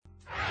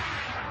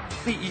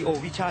CEO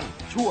Vision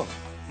ช่วง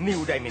New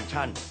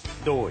Dimension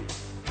โดย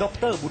ด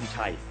ร.บุญ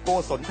ชัยโก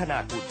ศลธนา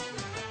กุล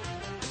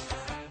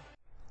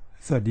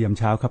สวัสดียาม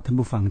เช้าครับท่าน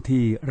ผู้ฟัง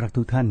ที่รัก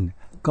ทุกท่าน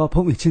ก็พ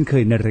บอีกเช่นเค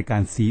ยในรายกา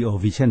ร CEO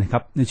Vision นะค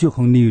รับในช่วงข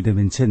อง New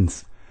Dimensions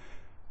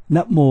น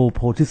ะโมโพ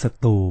ธิสัต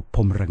โตพ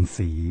รหมรัง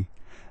สี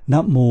นะ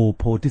โม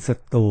โพธิสัต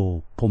โต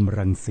พรหม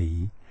รังสี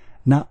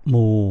นะโม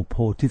โพ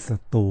ธิสั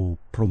ตโต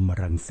พรหม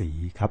รังสี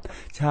ครับ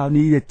เช้า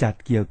นี้จะจัด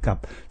เกี่ยวกับ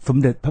สม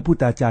เด็จพระพุท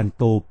ธาจารย์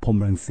โตพรหม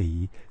รังสี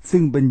ซึ่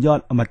งเป็นยอ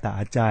ดอมตะ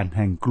อาจารย์แ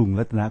ห่งกรุง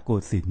รัตนโก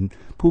สินทร์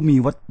ผู้มี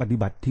วัดปฏิ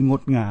บัติที่ง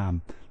ดงาม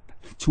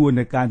ชวนใ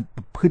นการป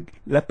ระพฤติ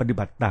และปฏิ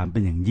บัติตามเป็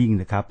นอย่างยิ่ง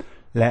นะครับ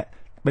และ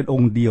เป็นอ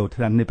งค์เดียวเท่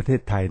านั้นในประเท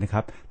ศไทยนะค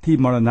รับที่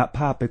มรณภ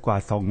าพไปกว่า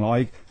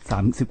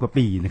230กว่า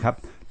ปีนะครับ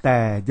แต่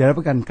จะรับป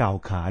ระกันกล่าว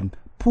ขาน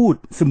พูด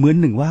เสมือน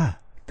หนึ่งว่า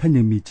ท่าน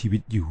ยังมีชีวิ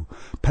ตอยู่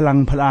พลัง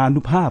พลา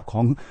นุภาพข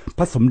องพ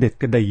ระสมเด็จ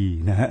ก็ดี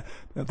นะฮะ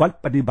วัด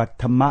ปฏิบัติ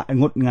ธรรมะ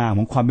งดงามข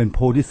องความเป็นโพ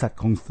ธิสัตว์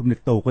ของสมเด็จ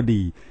โตก็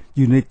ดีอ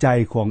ยู่ในใจ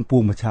ของป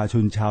วงประชาช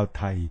นชาวไ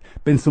ทย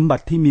เป็นสมบั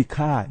ติที่มี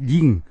ค่า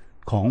ยิ่ง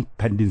ของแ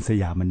ผ่นดินส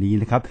ยามนี้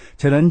นะครับ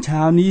ฉะนั้นเช้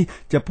านี้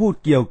จะพูด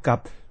เกี่ยวกับ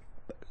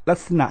ลัก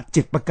ษณะ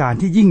7ประการ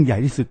ที่ยิ่งใหญ่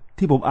ที่สุด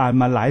ที่ผมอ่าน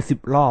มาหลาย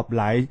10รอบ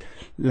หลาย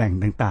แหล่ง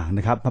ต่างๆน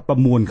ะครับมาประ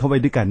มวลเข้าไว้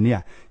ด้วยกันเนี่ย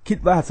คิด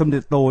ว่าสมเด็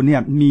จโตเนี่ย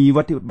มี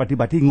วัดปฏิ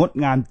บัติที่งด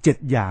งาม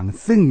7อย่าง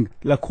ซึ่ง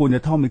เราควรจ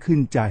ะท่องไปขึ้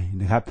นใจ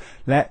นะครับ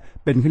และ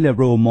เป็นที่เรียก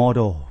role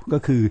model ก็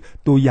คือ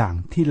ตัวอย่าง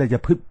ที่เราจะ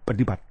พึ่งป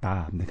ฏิบัติตา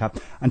มนะครับ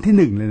อัน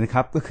ที่1เลยนะค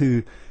รับก็คือ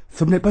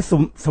สมเด็จ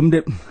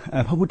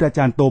พระพุทธาจ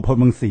ารย์โตพรห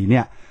มรังสีเ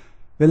นี่ย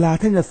เวลา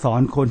ท่านจะสอ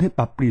นคนให้ป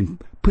รับเปลี่ยน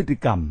พฤติ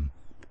กรรม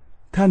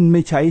ท่านไ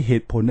ม่ใช้เห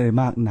ตุผลอะไร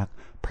มากนัก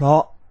เพรา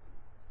ะ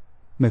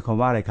หมายความ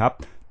ว่าอะไรครับ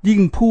ยิ่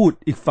งพูด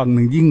อีกฝั่งห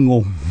นึ่งยิ่งง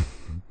ง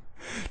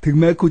ถึง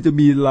แม้คุณจะ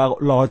มี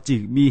ลอจิ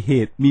กมีเห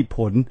ตุมีผ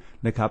ล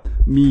นะครับ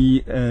มี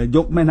ย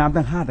กแม่น้ำ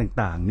ทั้ง5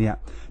ต่างๆเนี่ย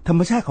ธรร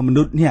มชาติของม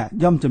นุษย์เนี่ย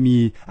ย่อมจะมี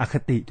อค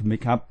ติถูกไหม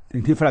ครับอย่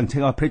างที่ฝรั่งใช้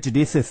คำว่า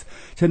prejudices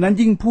ฉะนั้น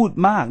ยิ่งพูด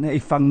มากเนี่ย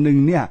อีกฝั่งหนึ่ง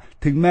เนี่ย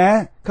ถึงแม้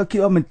เขาคิด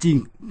ว่ามันจริง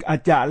อา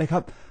จจะเลยครั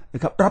บน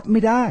ะครับรับไ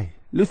ม่ได้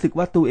รู้สึก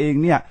ว่าตัวเอง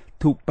เนี่ย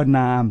ถูกประณ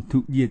ามถู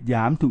กเหยียดหย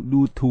ามถูก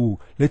ดูถูก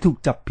หรือถูก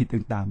จับผิด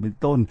ต่างๆเป็น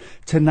ต้น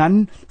ฉะนั้น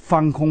ฟั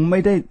งคงไ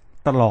ม่ได้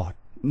ตลอด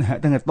นะฮะ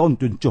ตั้งแต่ต้น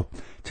จนจบ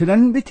ฉะนั้น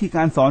วิธีก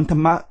ารสอนธร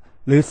รมะ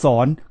หรือสอ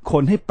นค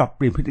นให้ปรับเ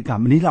ปลี่ยนพฤติกรรม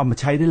อันนี้เรามา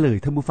ใช้ได้เลย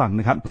ท่านผู้ฟัง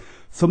นะครับ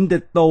สมเด็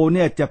จโตเ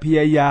นี่ยจะพย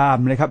ายาม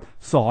นะครับ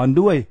สอน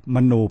ด้วยม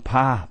โนภ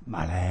าพม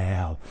าแล้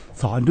ว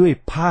สอนด้วย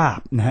ภาพ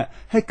นะฮะ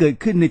ให้เกิด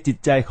ขึ้นในจิต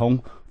ใจของ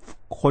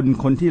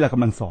คนที่เราก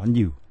ำลังสอนอ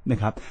ยู่นะ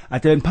ครับอาจ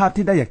จะเป็นภาพ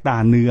ที่ได้จากตา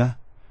เนื้อ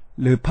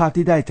หรือภาพ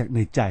ที่ได้จากใน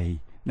ใจ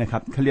นะครั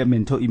บเขาเรียก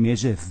mental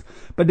images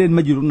ประเด็นม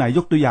าอยู่ตรงไหนย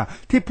กตัวอย่าง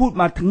ที่พูด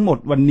มาทั้งหมด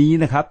วันนี้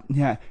นะครับเ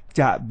นี่ย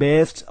จะ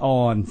based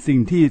on สิ่ง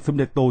ที่สม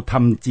เด็จโตท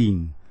ำจริง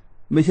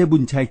ไม่ใช่บุ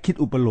ญชัยคิด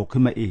อุปโลกขึ้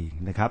นมาเอง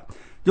นะครับ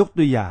ยก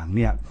ตัวอย่างเ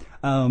นี่ย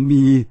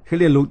มีเขา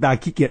เรียกหลวงตา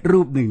ขี้เกียจรู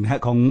ปหนึ่งนะฮะ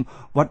ของ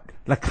วัด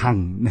ระฆัง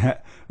นะฮะ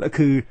แล้ว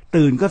คือ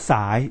ตื่นก็ส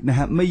ายนะฮ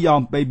ะไม่ยอ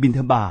มไปบิณฑ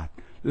บาต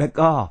แล้ว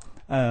ก็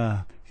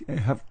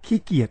ครับขี้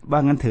เกียจว่า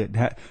งั้นเถิดน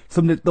ะฮะส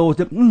มเด็จโต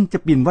จะ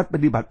เปลี่ยนวัดป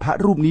ฏิบัติพระ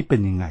รูปนี้เป็น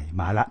ยังไง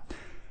มาละ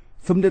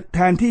สมเด็จแท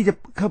นที่จะ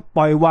ป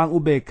ล่อยวางอุ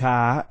เบกขา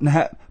นะฮ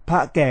ะพระ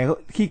แก่ก็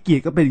ขี้เกีย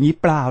จก็เป็นอย่างนี้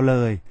เปล่าเล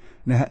ย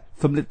นะฮะ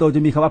สมเด็จโตจ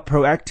ะมีคำว่า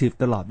proactive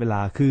ตลอดเวล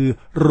าคือ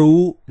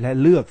รู้และ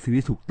เลือกสิ่ง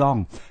ที่ถูกต้อง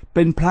เ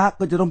ป็นพระ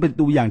ก็จะต้องเป็น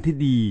ตัวอย่างที่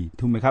ดี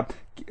ถูกไหมครับ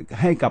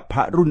ให้กับพร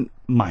ะรุ่น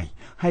ใหม่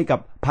ให้กับ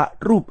พระ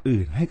รูป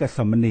อื่นให้กับส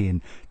ามเณร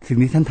สิ่ง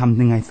นี้ท่านทำ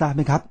ยังไงทราบไห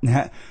มครับนะฮ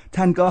ะ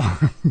ท่านก็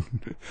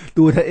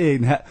ตัวท่านเอง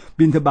นะฮะ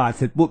บิณฑบาตเ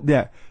สร็จปุ๊บเนี่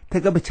ยท่า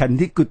นก็ไปฉัน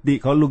ที่กุฏิ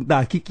ของหลวงตา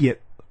ขี้เกียจ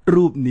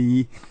รูปนี้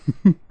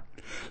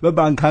แล้ว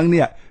บางครั้งเ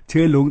นี่ยเ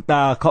ชิญหลวงต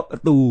าเคาะปร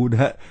ะตูน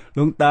ะฮะหล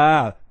วงตา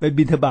ไป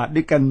บิณฑบาต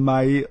ด้วยกันไหม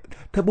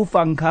ถ้าผู้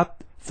ฟังครับ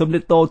สมเด็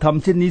จโตท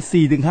ำเช่นนี้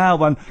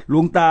 4-5 วันหล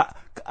วงตา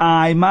อ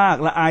ายมาก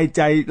และอายใ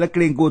จและเก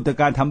รงกลัวต่อ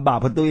การทำบาป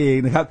ของตัวเอง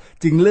นะครับ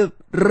จึงเ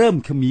ริ่ม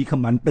ขมีข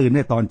มันตื่นใน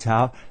ตอนเช้า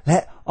และ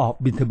ออก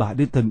บิณฑบาต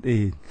ด้วยตนเอ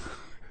ง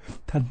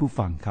ท่านผู้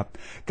ฟังครับ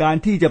การ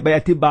ที่จะไปอ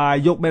ธิบาย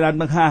ยกแม่น้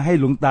ำทั้ง5ให้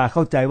หลวงตาเ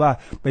ข้าใจว่า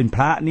เป็นพ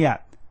ระเนี่ย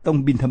ต้อง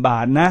บิณฑบา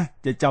ตนะ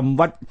จะจำ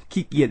วัด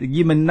ขี้เกียจอย่าง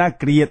นี้มันน่า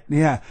เกลียดเ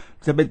นี่ย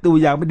จะเป็นตัว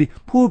อย่างไม่ดี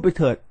พูดไป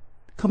เถิด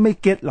เขาไม่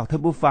เก็ตหรอกท่า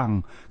นผู้ฟัง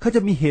เขาจ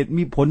ะมีเหตุ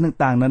มีผล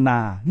ต่างๆนานา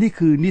นี่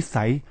คือนิ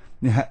สัย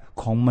นะฮะ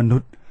ของมนุ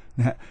ษย์น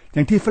ะฮะอย่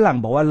างที่ฝรั่ง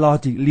บอกว่า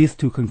logic leads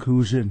to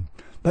conclusion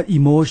but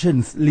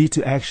emotions lead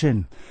to action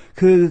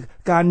คือ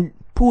การ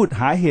พูด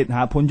หาเหตุห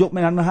าผลยกแ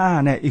ม่น้ำทั้ง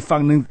5เนี่ยอีกฝั่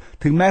งหนึ่ง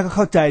ถึงแม้ก็เ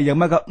ข้าใจอย่าง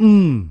มากก็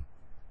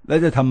แล้ว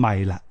จะทำไม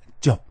ล่ะ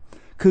จบ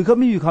คือเขา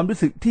ไม่มีความรู้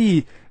สึกที่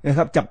นะค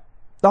รับจับ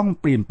ต้อง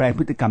เปลี่ยนแปลงพ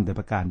ฤติกรรมแต่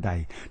ประการใด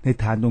ใน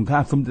ทางตรงข้า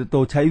มสมเด็จโต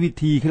ใช้วิ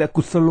ธีเรียก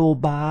กุศโล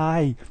บา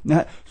ยนะฮ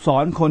ะสอ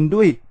นคน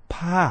ด้วยภ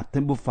าพท่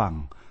านผู้ฟัง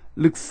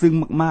ลึกซึ้ง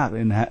มากๆเล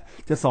ยนะฮะ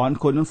จะสอน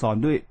คนต้องสอน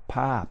ด้วยภ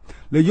าพ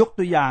หรือยก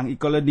ตัวอย่างอีก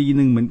กรณีห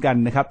นึ่งเหมือนกัน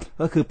นะครับ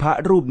ก็คือพระ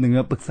รูปหนึ่ง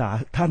ปรึกษา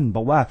ท่านบ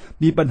อกว่า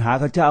มีปัญหา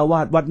กับเจ้าอาว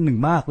าสวัดหนึ่ง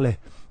มากเลย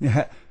นะฮ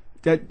ะ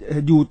จะ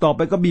อยู่ต่อไป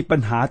ก็มีปัญ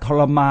หาท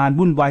รมาน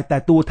วุ่นวายแต่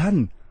ตัวท่าน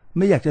ไ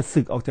ม่อยากจะ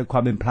สึกออกจากควา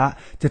มเป็นพระ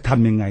จะท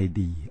ำยังไง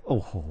ดีโอ้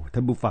โหท่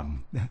านผู้ฟัง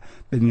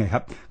เป็นไงค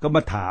รับก็ม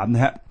าถามน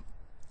ะฮะ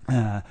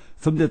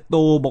สมเด็จโต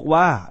บอก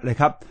ว่าอะไร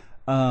ครับ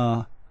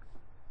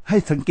ให้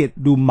สังเกต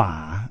ดูหมา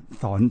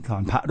สอน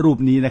พระรูป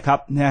นี้นะครับ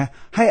นะ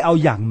ให้เอา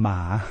อย่างหมา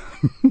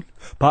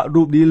พระ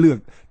รูปนี้เลือก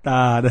ต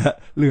านะ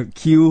เลือก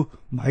คิ้ว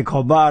หมายควา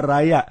มว่าอะไร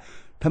อ่ะ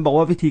ท่านบอก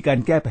ว่าวิธีการ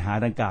แก้ปัญหา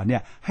ดังกล่าวเนี่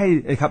ยให้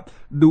ครับ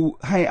ดู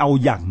ให้เอา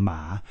อย่างหม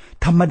า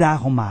ธรรมดา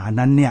ของหมา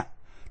นั้นเนี่ย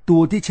ตั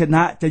วที่ชน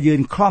ะจะยื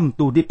นคล่อม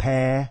ตัวที่แพ้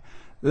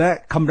และ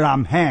คำรา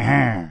มแห่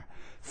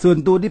ส่วน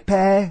ตัวที่แ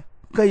พ้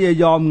ก็อย่า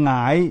ยอมหง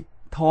าย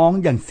ท้อง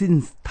อย่างสิ้น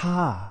ท่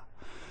า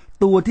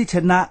ตัวที่ช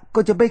นะก็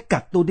จะไม่กั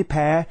ดตัวที่แ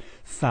พ้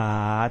สา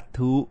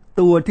ธุ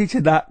ตัวที่ช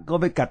นะก็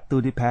ไม่กัดตัว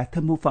ที่แพ้ท่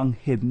านผู้ฟัง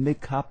เห็นไหม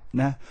ครับ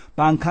นะ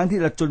บางครั้งที่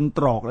เราจนต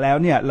รอกแล้ว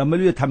เนี่ยเราไม่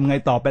รู้จะทำไง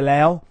ต่อไปแ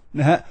ล้ว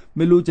นะฮะไ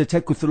ม่รู้จะใช้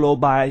กุศโล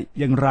บาย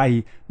อย่างไร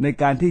ใน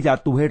การที่จะเอา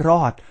ตัวให้ร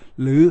อด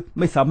หรือ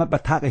ไม่สามารถป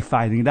ะทะกับฝ่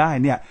ายหนึ่งได้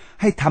เนี่ย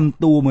ให้ท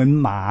ำตัวเหมือน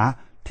หมา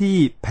ที่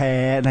แพ้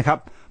นะครับ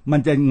มัน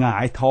จะหงา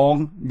ยท้อง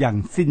อย่าง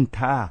สิ้น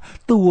ท่า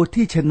ตัว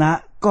ที่ชนะ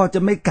ก็จะ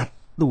ไม่กัด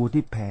ตัว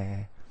ที่แพ้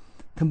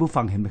ท่านผู้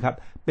ฟังเห็นไหมครับ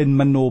เป็น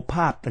มโนภ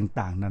าพ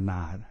ต่างๆนาน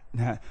าน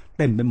ะฮะเ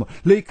ต็มไปหมด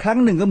เลยครั้ง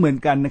หนึ่งก็เหมือน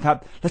กันนะครับ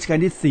รัชกาล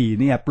ที่4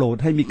เนี่ยโปรด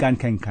ให้มีการ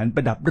แข่งขันป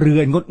ระดับเรื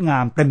องดงา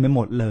มเต็มไปห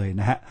มดเลย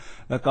นะฮะ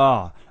แล้วก็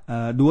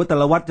ดูว่าแต่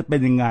ละวัดจะเป็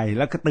นยังไงแ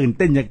ล้วก็ตื่นเ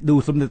ต้นอยากดู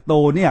สมเด็จโต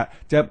เนี่ย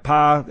จะพ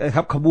าค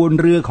รับขบวน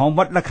เรือของ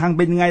วัดระฆังเ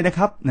ป็นยังไงนะค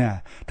รับเนี่ย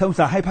ท่านอุต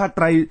ส่าห์ให้ผ้าไต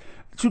ร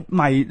ชุดใ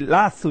หม่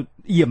ล่าสุด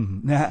เอี่ยม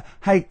นะฮะ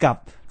ให้กับ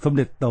สมเ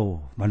ด็จโต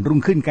วันรุ่ง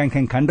ขึ้นการแ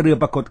ข่งขันเรือ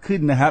ปรากฏขึ้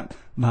นนะครับ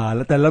มาแ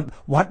ล้วแต่ละ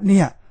วัดเ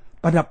นี่ย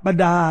ประดับประ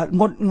ดา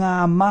งดงา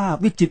มมาก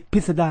วิจิตรพิ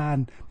สดาร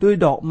ด้วย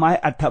ดอกไม้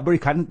อัฐบริ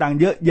ขารต่างๆ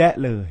เยอะแยะ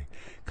เลย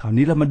คราว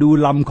นี้เรามาดู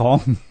ลำของ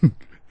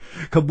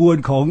ขบวน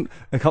ของ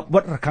นะครับวั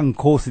ดระฆัง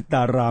โคสิต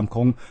ารามข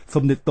องส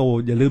มเด็จโต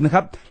อย่าลืมนะค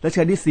รับรัช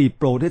กาลที่4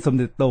โปรดให้สม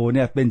เด็จโตเ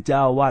นี่ยเป็นเจ้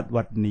าวาด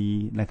วัดนี้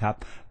นะครับ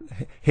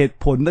เหตุ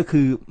ผลก็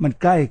คือมัน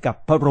ใกล้กับ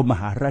พระบรมม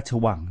หาราช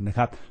วังนะค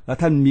รับแล้ว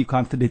ท่านมีควา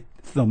มสนิท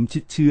สนมชิ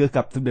ดเชื้อ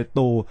กับสมเด็จโ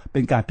ตเป็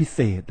นการพิเศ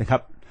ษนะครั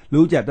บ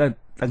รู้จักได้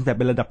ตั้งแต่เ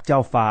ป็นระดับเจ้า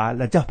ฟ้าแ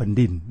ละเจ้าแผ่น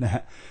ดินนะฮ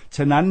ะฉ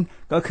ะนั้น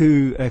ก็คือ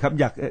ครับ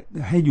อยาก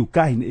ให้อยู่ใก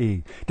ล้นั่นเอง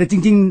แต่จ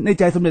ริงๆใน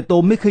ใจสมเด็จโต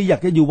ไม่เคยอยา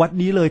กจะอยู่วัด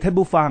นี้เลยท่าน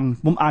ผู้ฟัง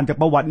ผมอ่านจาก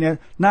ประวัติเนี่ย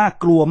น่า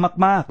กลัว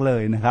มากๆเล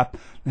ยนะครับ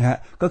นะฮะ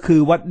ก็คือ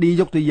วัดนี้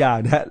ยกตัวอย่าง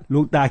นะฮะหล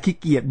วงตาขี้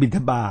เกียจบิณฑ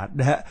บาต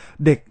นะฮะ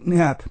เด็กเนี่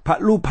ยพระ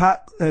ลูกพระ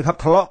ครับ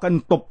ทะเลาะกัน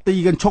ตบตี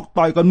กันชก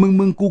ต่อยกัน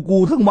มึงกู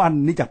ทั้งวัน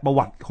นี่จากประ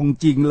วัติของ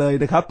จริงเลย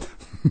นะครับ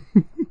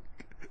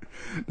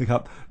นะครั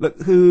บแล้ว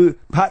คือ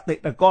พระเตะ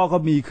ตะก้อก็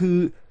มีคือ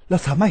เรา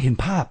สามารถเห็น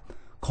ภาพ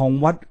ของ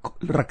วัด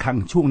ระฆัง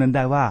ช่วงนั้นไ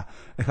ด้ว่า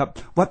นะครับ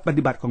วัดป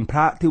ฏิบัติของพร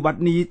ะที่วัด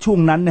นี้ช่วง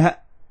นั้นนะฮะ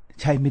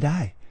ใช้ไม่ได้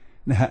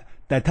นะฮะ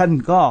แต่ท่าน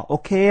ก็โอ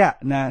เคอะ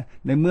นะ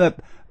ในเมื่อ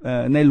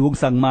ในหลวง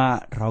สั่งมา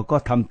เราก็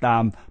ทำตา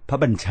มพระ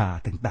บัญชา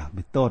ต่างๆเ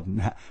ป็นต้นน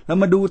ะฮะแล้ว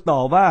มาดูต่อ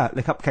ว่าน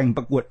ะครับแข่งป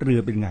ระกวดเรือ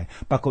เป็นไง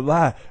ปรากฏว่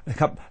านะ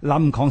ครับล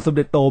ำของสมเ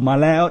ด็จโตมา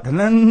แล้วท่า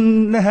นั้น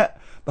นะฮะ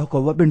ปราก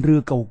ฏว่าเป็นเรือ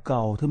เก่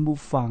าๆท่านผู้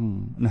ฟัง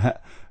นะฮะ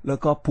แล้ว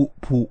ก็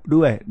ผุ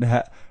ด้วยนะฮ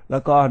ะแล้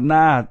วก็ห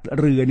น้า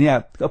เรือเนี่ย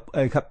ก็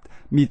ครับ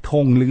มีธ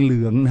งเห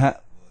ลืองๆนะฮะ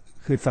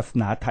คือศาส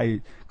นาไทย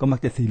ก็มัก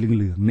จะสีเ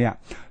หลืองๆเนี่ย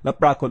แล้ว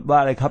ปรากฏว่า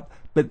อะไรครับ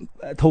เป็น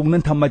ธงนั้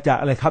นทำมาจาก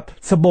อะไรครับ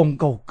สบง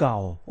เก่า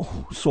ๆโอ้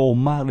โซม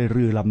มากเลยเ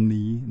รือลำ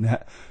นี้นะฮ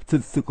ะ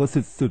สุดๆก็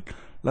สุด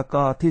ๆแล้ว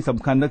ก็ที่ส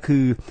ำคัญก็คื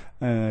อ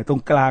ตร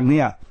งกลางเ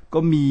นี่ยก็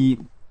มี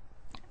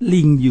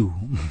ลิงอยู่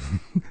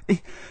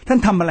ท่าน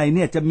ทำอะไรเ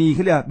นี่ยจะมีเข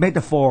าเรียกเมต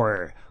าฟอร์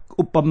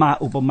อุปมา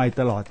อุปไมย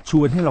ตลอดช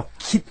วนให้เรา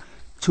คิด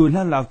ชวนใ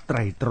ห้เราไต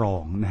ร่ตรอ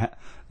งนะฮะ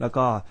แล้ว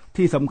ก็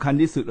ที่สำคัญ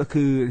ที่สุดก็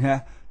คือนะฮ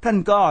ะท่าน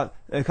ก็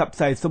ครับใ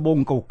ส่สบง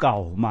เก่า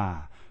ๆมา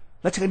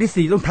รัชกาล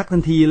ที่4ต้องทักทั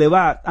นทีเลย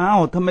ว่าอ้า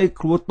วทำไม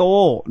ครัวโต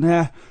น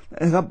ะ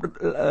ครับ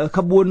ข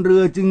บวนเรื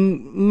อจึง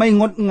ไม่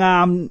งดงา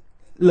ม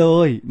เล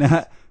ยนะฮ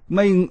ะไ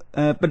ม่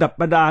ประดับ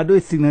ประดาด้วย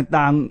สิ่ง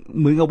ต่างๆ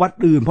เหมือนกับวัด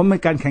อื่นเพราะไม่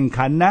การแข่ง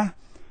ขันนะ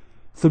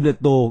สมเด็จ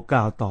โตก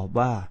ล่าวตอบ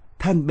ว่า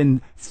ท่านเป็น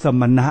ส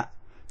มณะ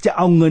จะเ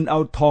อาเงินเอา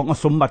ทองเอา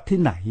สมบัติที่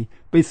ไหน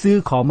ไปซื้อ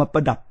ของมาปร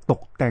ะดับต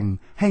กแต่ง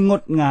ให้ง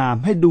ดงาม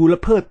ให้ดูและ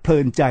เพลิดเพลิ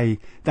นใจ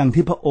ดัง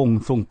ที่พระองค์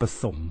ทรงประ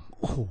สงค์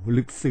โอ้โห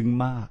ลึกซึ้ง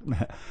มากนะ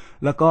ฮะ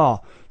แล้วก็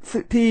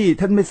ที่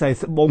ท่านไม่ใส่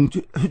สบง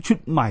ชุด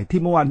ใหม่ที่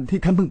เมื่อวานที่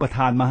ท่านเพิ่งประท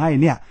านมาให้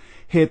เนี่ย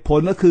เหตุผล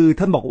ก็คือ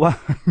ท่านบอกว่า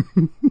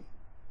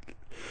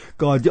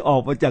ก่อนจะออ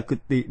กมาจากกุ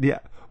ฏิเนี่ย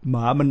หม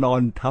ามันนอ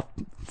นทับ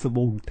สบ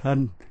งท่าน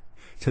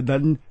ฉะนั้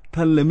น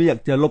ท่านเลยไม่อยา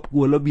กจะรบก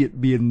วนและเบียด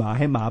เบียนหมาใ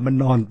ห้หมามัน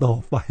นอนต่อ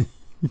ไป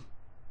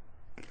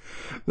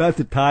และ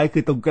สุดท้ายคื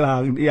อตรงกลาง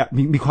เนี่ย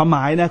มีความหม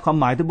ายนะความ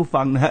หมายท่านผู้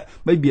ฟังนะฮะ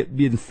ไม่เบียดเ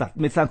บียนสัตว์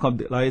ไม่สร้างความเ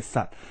ดือดร้อนให้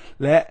สัตว์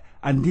และ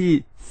อันที่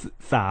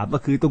3ก็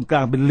คือตรงกล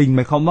างเป็นลิงห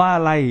มายความว่า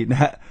อะไรน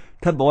ะฮะ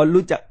ท่านบอกว่า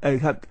รู้จัก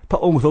ครับพร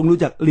ะองค์ทรงรู้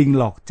จักลิง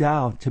หลอกเจ้า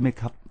ใช่ไหม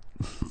ครับ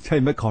ใช่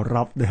ไหมขอ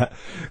รับนะฮะ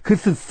คือ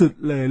สุด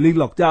ๆเลยลิง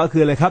หลอกเจ้าคื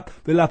ออะไรครับ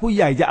เวลาผู้ใ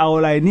หญ่จะเอาอ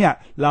ะไรเนี่ย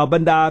เหล่าบร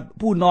รดา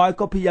ผู้น้อย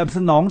ก็พยายามส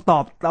นองตอ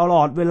บตล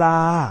อดเวลา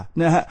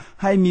นะฮะ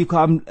ให้มีคว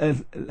าม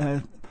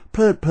เพ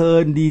ลิดเพลิ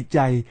นดีใจ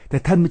แต่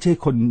ท่านไม่ใช่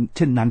คนเ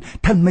ช่นนั้น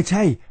ท่านไม่ใ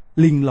ช่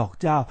ลิงหลอก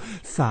เจ้า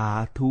สา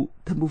ธุ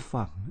ท่านผู้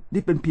ฟัง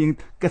นี่เป็นเพียง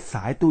กระส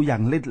ายตัวอย่า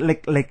งเ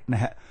ล็กๆน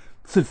ะฮะ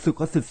สุดๆ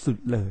ก็สุด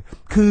ๆเลย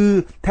คือ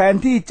แทน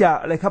ที่จะ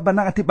อะไรครับมา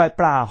นั่งอธิบายเ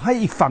ปล่าให้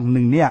อีกฝั่งห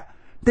นึ่งเนี่ย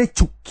ได้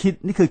ฉุกคิด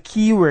นี่คือ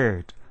คีย์เวิ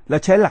ร์ด และ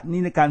ใช้หลัก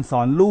นี้ในการส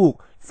อนลูก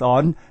สอ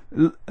น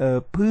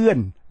เพื่อน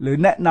หรือ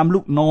แนะนำลู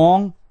กน้อง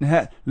นะฮ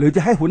ะหรือจ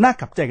ะให้หัวหน้า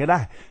กลับใจก็ได้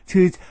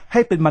คือใ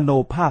ห้เป็นมโน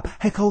ภาพ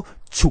ให้เขา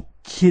ฉุก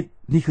คิด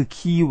นี่คือ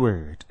คีย์เวิ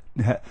ร์ด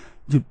นะฮะ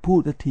หยุดพูด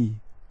ทันที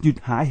หยุด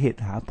หาเหตุ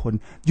หาผล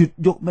หยุด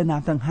ยกแม่น้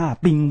ำทั้งห้า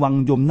ปิงวัง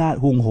ยมนาถ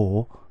ฮวงโห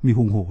มีฮ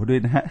วงโหด้วย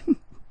นะฮะ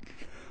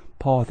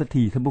พอสัก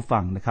ทีท่านผู้ฟั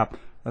งนะครับ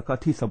แล้วก็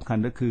ที่สำคัญ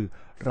ก็คือ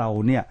เรา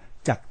เนี่ย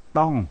จะ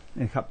ต้อง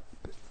นะครับ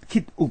คิ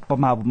ดอุป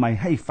มาอุปไมย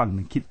ให้ฝั่งห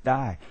นึ่งคิดไ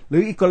ด้หรื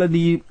ออีกกร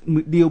ณี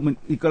เดียว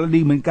อีกกรณี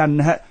เหมือนกัน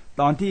นะฮะ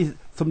ตอนที่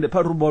สมเด็จพร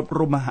ะบ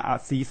รมมหา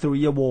ศรีสุริ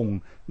ยวงศ์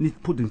นี่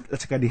พูดถึงรั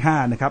ชกาลที่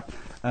5นะครับ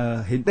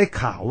เห็นได้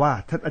ข่าวว่า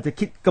ท่านอาจจะ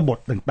คิดกบฏ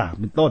ต่างๆ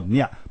เป็นต้นเ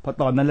นี่ยเพราะ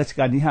ตอนนั้นรัช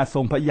กาลที่5ท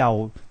รงพระเยา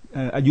ว์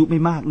อายุไม่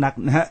มากนัก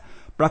นะฮะ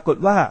ปรากฏ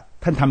ว่า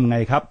ท่านทำไง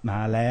ครับมา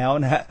แล้ว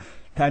นะฮะ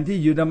แทนที่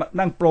อยู่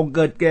นั่งปรงเ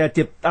กิดแก่เ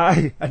จ็บตาย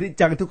อนิจ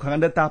จังทุกขังอ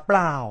นัตตาเป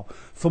ล่า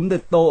สมเด็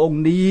จโตอง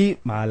ค์นี้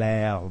มาแ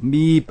ล้ว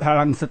มีพ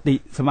ลังสติ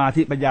สมา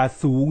ธิปัญญา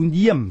สูงเ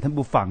ยี่ยมท่าน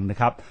ผู้ฟังนะ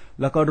ครับ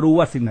แล้วก็รู้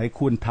ว่าสิ่งไหน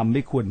ควรทำไ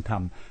ม่ควรท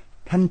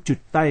ำท่านจุด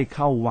ใต้เ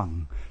ข้าวัง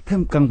ท่าน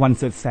กลางวัน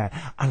แสด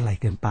อะไร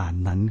กันป่าน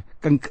นั้น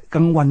กล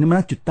างวันนี่มั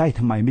นจุดใต้ท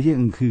ำไมไม่ใช่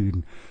กลางคืน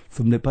ส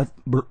มเด็จพระ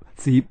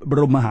บ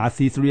รมมหาศ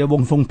รีสุริยว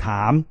งศ์ทรงถ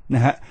ามน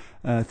ะฮะ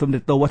สมเด็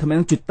จโตว่าทำไม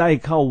ต้องจุดใต้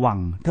เข้าวัง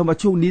ถ้าว่า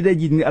ช่วงนี้ได้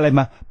ยินอะไร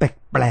มาแ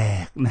ปล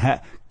กๆนะฮะ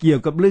เกี่ยว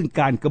กับเรื่อง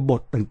การกบ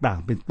ฏต่าง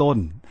ๆเป็นต้น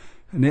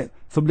เนี่ย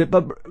สมเด็จพร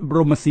ะบร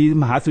มศรี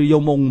มหาสุริย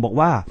วงศ์บอก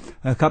ว่า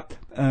ครับ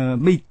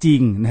ไม่จริ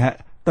งนะฮะ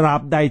ตรา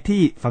บใด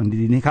ที่ฟัง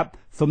ดีๆนะครับ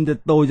สมเด็จ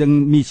โตยัง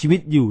มีชีวิ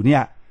ตอยู่เนี่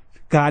ย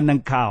การดั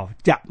งข่าว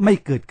จะไม่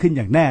เกิดขึ้นอ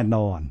ย่างแน่น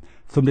อน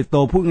สมเด็จโต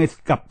พูดไง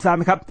กลับทราบไ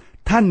หมครับ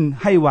ท่าน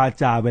ให้วา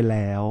จาไว้แ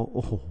ล้วโ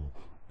อ้โห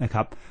นะค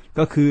รับ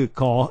ก็คือ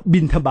ขอบิ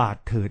ณฑบาต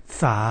เถิด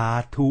สา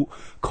ธุ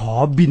ขอ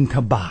บิณฑ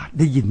บาต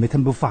ได้ยินไหมท่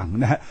านผู้ฟัง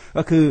นะฮะ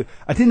ก็คือ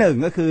อันที่หนึ่ง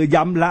ก็คือ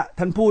ย้ำละ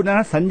ท่านพูดน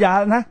ะสัญญา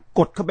แล้วนะ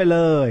กดเข้าไปเล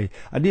ย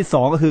อันที่ส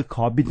องก็คือข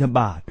อบิณฑบ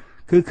าต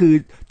คือ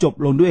จบ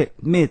ลงด้วย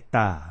เมตต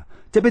า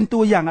จะเป็นตั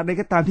วอย่างอะไร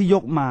ก็ตามที่ย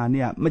กมาเ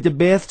นี่ยมันจะ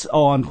based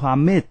on ความ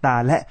เมตตา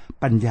และ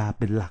ปัญญา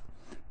เป็นหลัก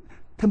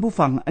ท่านผู้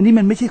ฟังอันนี้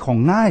มันไม่ใช่ของ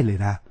ง่ายเลย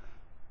นะ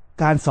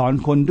การสอน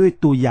คนด้วย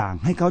ตัวอย่าง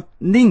ให้เขา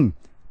นิ่ง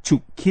ฉุ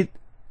กคิด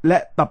และ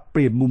ปรับเป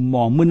ลี่ยนมุมม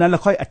องเมื่อนั้นเรา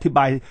ค่อยอธิบ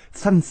าย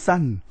สั้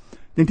น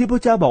ๆอย่างที่พร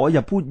ะเจ้าบอกว่าอ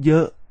ย่าพูดเยอ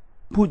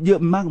ะ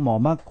มากหมอ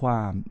มากคว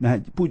ามนะ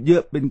พูดเยอ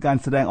ะเป็นการ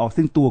แสดงออก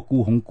ซึ่งตัวกู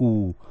ของกู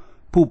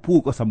ผู้พูด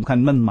ก็สำคัญ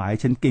มั่นหมาย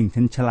ฉันเก่ง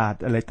ฉันฉลาด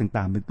อะไร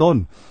ต่างๆเป็นต้น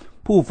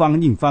ผู้ฟัง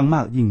ยิ่งฟังม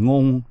ากยิ่งง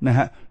งนะฮ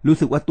ะรู้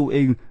สึกว่าตัวเอ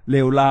งเล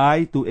วร้าย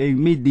ตัวเอง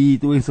ไม่ดี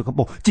ตัวเองสกป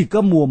รกจิตก็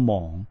มัวหม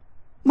อง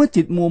เมื่อ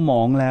จิตมัวหม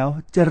องแล้ว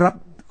จะรับ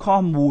ข้อ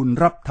มูล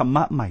รับธรรม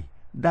ะใหม่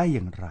ได้อ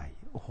ย่างไร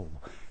โอ้โห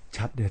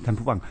ชัดเลยท่าน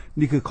ผู้ฟัง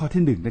นี่คือข้อ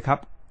ที่1นะครับ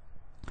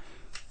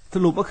ส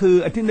รุปก็คือ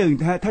อันที่1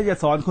นะฮะถ้าจะ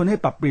สอนคนให้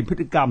ปรับเปลี่ยนพฤ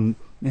ติกรรม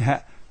นะฮะ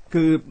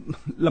คือ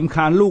รำค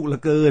าญลูกเหลื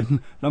อเกิน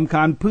รำค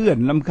าญเพื่อน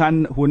รำคาญ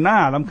หัวหน้า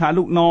รำคาญ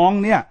ลูกน้อง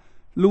เนี่ย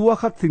รู้ว่า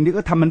เขาสิ่งที่เข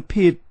าทำมัน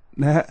ผิด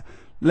นะฮะ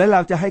และเร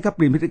าจะให้เขาเป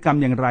ลี่ยนพฤติกรรม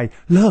อย่างไร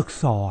เลิก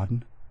สอน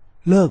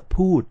เลิก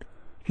พูด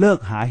เลิก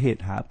หาเห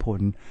ตุหาผ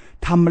ล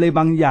ทำอะไรบ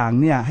างอย่าง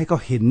เนี่ยให้เขา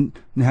เห็น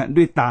นะฮะ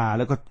ด้วยตาแ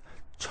ล้วก็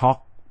ช็อก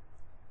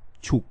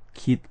ฉุก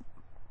คิด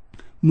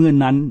เมื่อ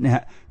นั้นนะฮ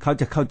ะเขา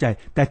จะเข้าใจ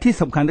แต่ที่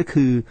สำคัญก็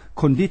คือ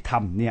คนที่ท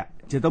ำเนี่ย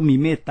จะต้องมี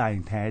เมตตาอย่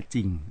างแท้จ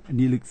ริงอัน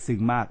นี้ลึกซึ้ง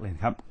มากเลย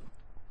ครับ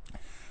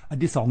อัน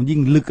ที่2ยิ่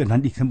งลึกกว่านั้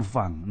นอีกท่านผู้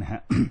ฟังนะฮ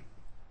ะ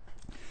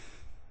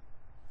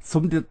ส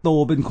มเด็จโต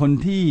เป็นคน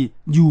ที่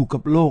อยู่กั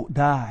บโลก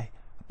ได้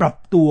ปรับ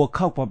ตัวเ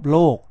ข้ากับโล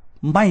ก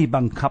ไม่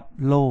บังคับ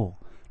โลก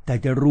แต่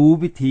จะรู้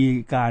วิธี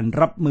การ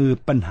รับมือ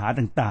ปัญหา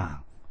ต่าง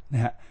ๆน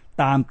ะฮะ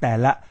ตามแต่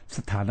ละส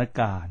ถาน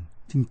การณ์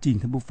จริง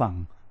ๆท่านผู้ฟัง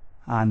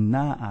อ่านห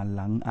น้าอ่านห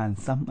ลังอ่าน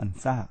ซ้ำอ่าน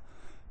ซาก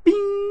ปิ้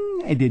ง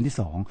ไอเดียที่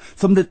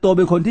2สมเด็จโตเ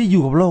ป็นคนที่อ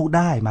ยู่กับโลกไ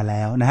ด้มาแ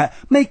ล้วนะฮะ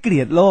ไม่เกลี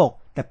ยดโลก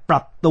แต่ปรั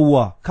บตัว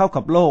เข้า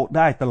กับโลกไ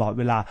ด้ตลอด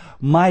เวลา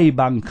ไม่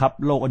บังคับ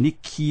โลกอันนี้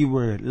คีย์เ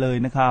วิร์ดเลย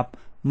นะครับ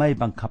ไม่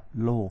บังคับ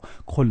โลก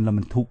คนเรา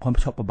มันทุกข์เพรา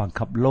ะชอบบัง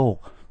คับโลก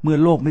เมื่อ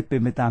โลกไม่เป็น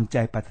ไปตามใจ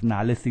ปรารถนา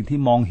เลยสิ่งที่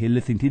มองเห็นเล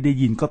ยสิ่งที่ได้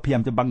ยินก็พยายา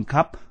มจะบัง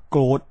คับโก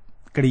รธ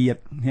เกลียด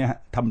เนี่ย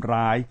ทำ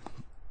ร้าย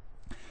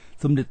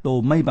สมเด็จโต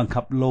ไม่บัง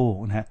คับโลก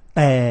นะฮะแ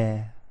ต่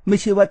ไม่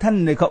ใช่ว่าท่าน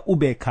เนี่ยเขาอุ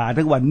เบกขา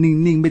ทั้งวัน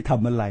นิ่งๆไม่ท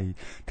ำอะไร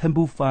ท่าน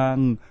ผู้ฟัง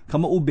ค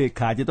ำว่าอุเบก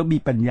ขาจะต้องมี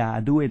ปัญญา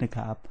ด้วยนะค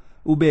รับ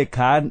อุเบกข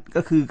า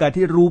ก็คือการ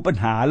ที่รู้ปัญ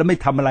หาแล้วไม่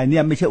ทำอะไรเนี่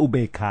ยไม่ใช่อุเบ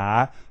กขา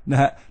นะ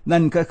ฮะนั่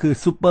นก็คือ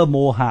ซุปเปอร์โม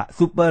หะ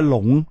ซุปเปอร์หล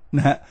งน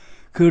ะฮะ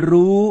คือ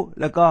รู้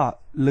แล้วก็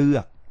เลือ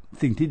ก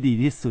สิ่งที่ดี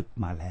ที่สุด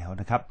มาแล้ว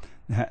นะครับ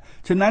นะฮะ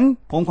ฉะนั้น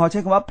ผมขอใช้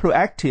คำว่า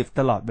proactive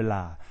ตลอดเวล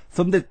าส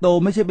มเด็จโต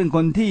ไม่ใช่เป็นค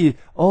นที่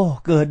โอ้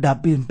เกิดดับ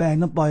เปลี่ยนแปลง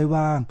ต้องปล่อยว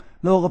าง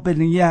โลกก็เป็น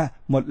อย่างเงี้ย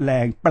หมดแร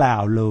งเปล่า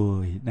เล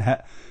ยนะฮะ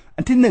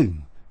อันที่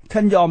1ท่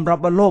านยอมรับ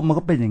ว่าโลกมัน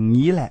ก็เป็นอย่าง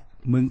นี้แหละ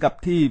เหมือนกับ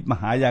ที่ม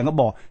หายานก็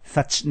บอก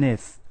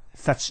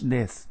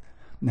suchness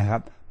นะครั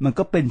บมัน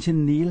ก็เป็นเช่น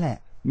นี้แหละ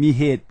มี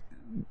เหตุ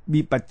มี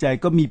ปัจจัย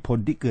ก็มีผล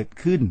ที่เกิด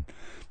ขึ้น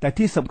แต่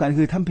ที่สำคัญ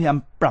คือท่านพยายาม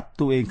ปรับ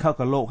ตัวเองเข้า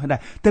กับโลกให้ได้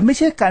แต่ไม่ใ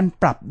ช่การ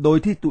ปรับโดย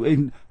ที่ตัวเอง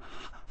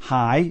ห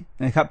าย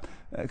นะครับ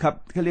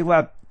เขาเรียกว่า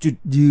จุด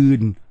ยื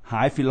นห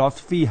ายฟิโลโซ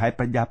ฟีหายป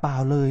รัชญาเปล่า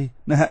เลย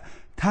นะฮะ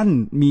ท่าน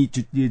มี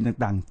จุดยืน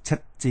ต่างๆชั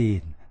ดเจน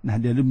นะ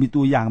เดี๋ยวเรามี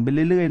ตัวอย่างไป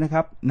เรื่อยๆนะค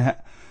รับนะฮะ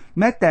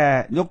แม้แต่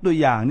ยกตัว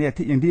อย่างเนี่ย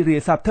ที่อย่างที่เรีย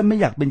นทราบท่านไม่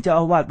อยากเป็นเจ้า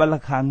อาวาสวัดร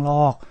ะฆังหร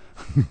อก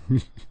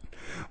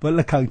วัด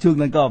ระฆังช่วง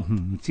นั้นก็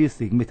ชื่อเ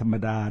สียงไม่ธรรม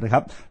ดานะค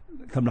รับ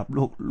สำหรับ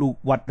ลูก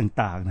วัด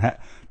ต่างๆนะฮะ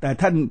แต่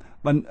ท่าน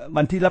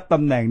วันที่รับต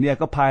ำแหน่งเนี่ย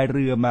ก็พายเ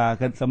รือมา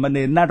กันสมณเณ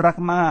รน่ารัก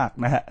มาก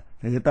นะฮะ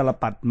ถือตล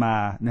ปัดมา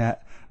นะฮะ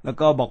แล้ว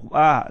ก็บอก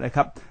ว่านะค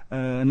รับ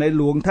ในห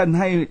ลวงท่าน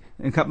ให้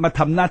นะครับมาท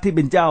ำหน้าที่เ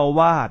ป็นเจ้าอา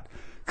วาส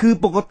คือ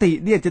ปกติ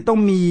เนี่ยจะต้อง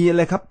มีอะไ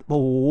รครับโ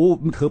อ้โห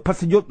เถอพั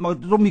สยศมัน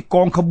ต้องมีก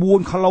องขบวน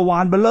คาราวา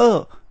นเบลเลอ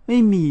ร์ไม่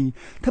มี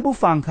ถ้าผู้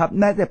ฟังครับ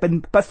แม้แต่เป็น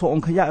พระสงฆ์อ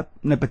งค์ขยะ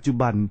ในปัจจุ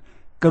บัน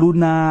กรุ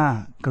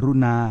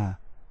ณา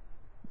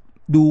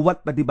ดูวัด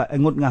ปฏิบัติ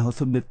งดงามของ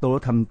สมเด็จโตแล้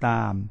วทำต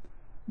าม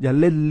อย่า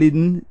เล่นลิ้น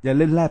อย่า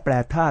เล่นแร่แปร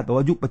ธาตุแต่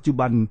ว่ายุคปัจจุ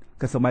บัน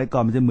กับสมัยก่อ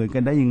นมันจะเหมือนกั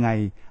นได้ยังไง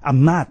อ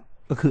ำนาจ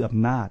ก็คืออ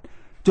ำนาจ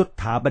ยศ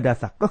ถาบรรดา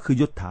ศักดิ์ก็คือ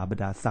ยศถาบร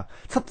รดาศักดิ์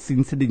ทรัพย์สิน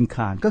สดินค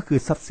ารก็คือ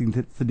ทรัพย์สิน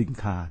สดิน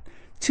คาร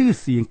ชื่อ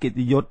เสียงเกียร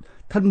ติยศ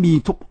ท่านมี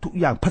ทุก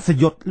อย่างพัส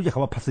ยศรู้จักค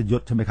ำว่าพัสย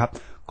ศใช่ไหมครับ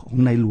ของ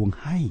ในหลวง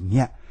ให้เ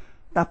งี้ย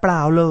ตาเปล่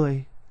าเลย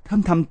ท่า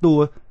นทำตัว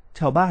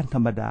ชาวบ้านธร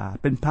รมดา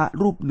เป็นพระ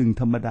รูปหนึ่ง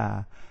ธรรมดา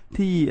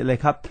ที่อะไร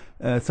ครับ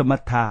สม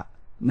ถะ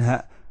นะฮะ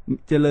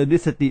เจริญด้ว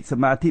ยสติส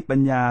มาธิปั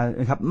ญญา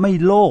นะครับไม่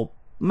โลภ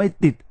ไม่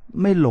ติด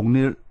ไม่หลงใน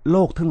โล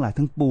กทั้งหลาย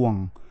ทั้งปวง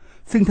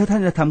ซึ่งถ้าท่า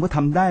นจะทำก็ท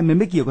ำได้มัน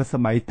ไม่เกี่ยวกับส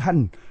มัยท่าน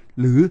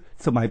หรือ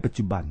สมัยปัจ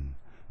จุบัน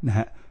นะฮ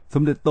ะส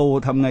มเด็จโต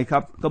ทำไงครั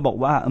บก็บอก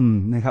ว่า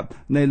นะครับ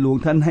ในหลวง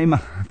ท่านให้มา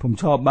ผม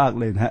ชอบมาก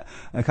เลยน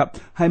ะครับ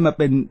ให้มาเ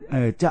ป็น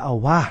เจ้าอา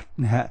วาส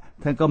นะฮะ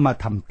ท่านก็มา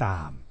ทำต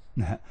าม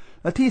นะฮะ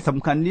และที่ส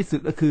ำคัญที่สุด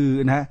ก็คือ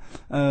นะ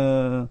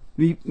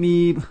มี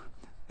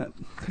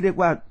เขาเรียก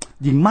ว่า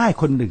หญิงม่าย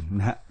คนหนึ่ง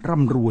นะฮะร่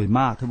ำรวย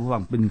มากท่านผู้ฟั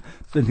งเป็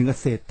นถึง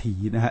เศรษฐี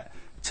นะฮะ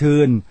เชิ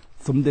ญ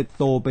สมเด็จ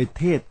โตไป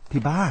เทศ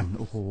ที่บ้าน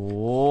โอ้โห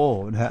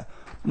นะฮะ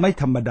ไม่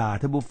ธรรมดา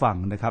ท่านผู้ฟัง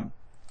นะครับ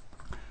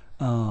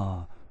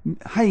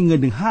ให้เงิน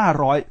ถึง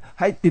500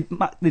ให้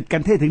ติดกั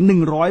นเทศถึง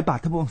100 บาท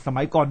ท่านผู้ฟังส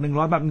มัยก่อน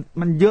100 บาท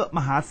มันเยอะม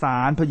หาศา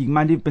ลพอหญิงม่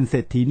ายที่เป็นเศร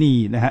ษฐีนี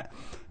นะฮะ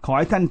ขอใ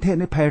ห้ท่านเทศ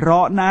ให้ไพเร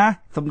าะนะ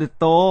สมเด็จ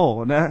โต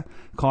นะ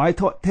ขอให้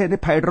เทศให้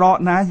ไพเราะ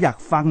นะอยาก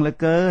ฟังเหลือ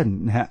เกิน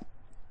นะฮะ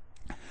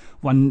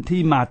วัน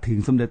ที่มาถึง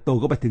สมเด็จโต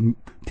ก็ไปถึง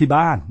ที่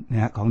บ้านน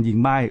ะฮะของหญิง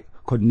ม่าย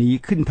คนนี้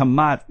ขึ้นธรรม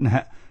าสนะฮ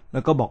ะแล้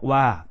วก็บอกว่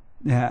า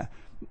นะฮะ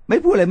ไม่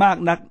พูดอะไรมาก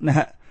นักนะ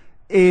ฮะ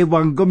เอวั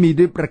งก็มี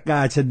ด้วยประก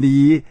าศ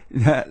นี้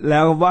นะแ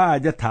ล้วว่า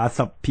ยถา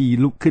สัพพี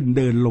ลุกขึ้นเ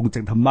ดินลงจา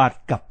กธรรมาส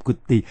กับกุ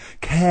ฏิ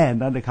แค่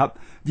นั้นนะครับ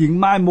หญิง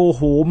ม่ายโมโ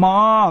หม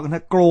ากน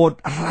ะโกรธ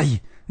อะไร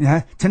นะฮ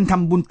ะฉันท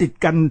ำบุญติด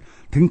กัน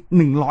ถึง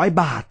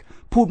100 บาท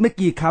พูดไม่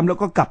กี่คำแล้ว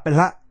ก็กลับไป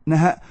ละน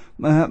ะฮะ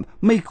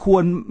ไม่คว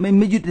รไ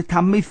ม่ยุติธร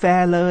รมไม่แฟ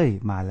ร์เลย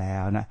มาแล้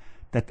วนะ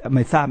แต่ไ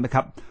ม่ทราบไหมค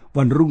รับ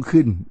วันรุ่ง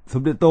ขึ้นส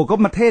มเด็จโตก็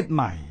มาเทศใ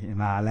หม่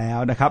มาแล้ว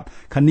นะครับ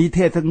ครั้นี้เท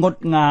ศทั้งงด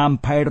งาม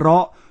ไพเรา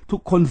ะทุ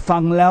กคนฟั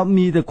งแล้ว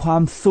มีแต่ควา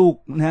มสุข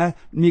นะ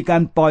มีกา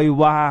รปล่อย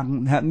วาง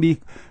นะมี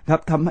ครั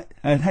บท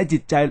ำให้จิ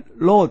ตใจ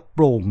โลดโป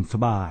ร่งส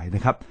บายน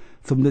ะครับ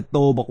สมเด็จโต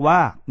บอกว่า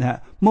นะ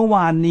เมื่อว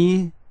านนี้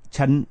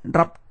ฉัน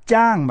รับ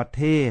จ้างมา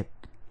เทศ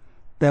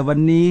แต่วัน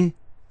นี้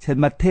ฉัน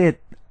มาเทศ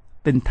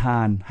เป็นทา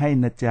นให้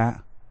นะจ๊ะ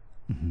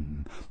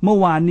เมื่อ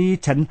วานนี้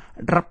ฉัน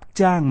รับ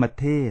จ้างมา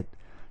เทศ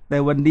แต่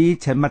วันนี้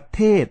ฉันมาเ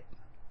ทศ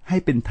ให้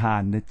เป็นทา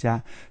นนะจ๊ะ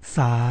ส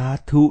า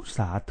ธุส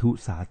าธุ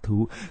สาธุ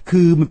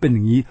คือมันเป็นอ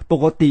ย่างนี้ป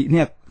กติเ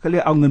นี่ยเขาเรีย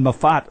กเอาเงินมา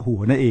ฟาดหั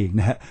วนั่นเอง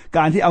นะฮะก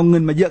ารที่เอาเงิ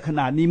นมาเยอะข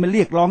นาดนี้มันเ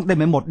รียกร้องได้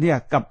ไม่หมดเนี่ย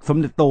กับสม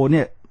เด็จโตเ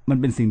นี่ยมัน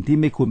เป็นสิ่งที่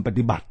ไม่ควรป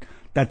ฏิบัติ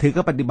แต่เธอ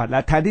ก็ปฏิบัติแล้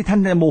วแทนที่ท่าน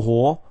จะโมโห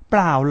เป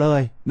ล่าเล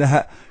ยนะฮ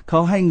ะเขา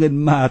ให้เงิน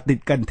มาติด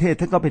กันเทศ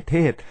ท่านก็ไปเท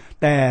ศ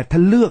แต่ท่า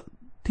นเลือก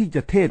ที่จ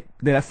ะเทศ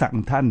ในลักษณะข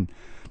องท่าน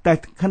แต่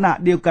ขณะ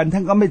เดียวกันท่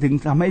านก็ไม่ถึง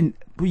ทำให้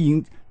ผู้หญิง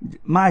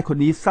ม่ายคน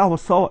นี้เศร้า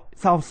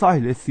ส้อย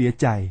หรือเสีย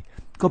ใจ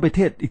ก็ไปเ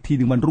ทศอีกทีห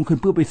นึ่งวันรุ่งขึ้น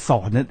เพื่อไปส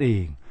อนนั่นเอ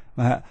ง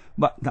นะฮะ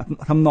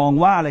ทำนอง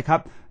ว่าอะไรครั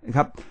บ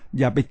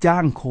อย่าไปจ้า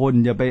งคน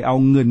อย่าไปเอา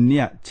เงินเ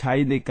นี่ยใช้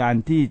ในการ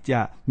ที่จะ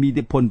มีอิท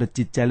ธิพลต่อ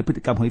จิตใจและพฤ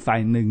ติกรรมของฝ่าย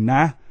หนึ่งน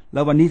ะแ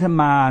ล้ววันนี้ท่าน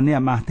มาเนี่ย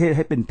มาเทศใ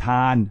ห้เป็นท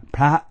านพ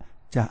ระ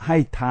จะให้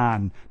ทาน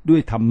ด้ว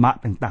ยธรรมะ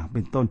ต่างๆเ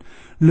ป็นต้น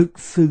ลึก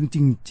ซึ้งจ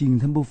ริง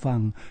ๆท่านผู้ฟัง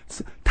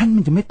ท่านมั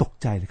นจะไม่ตก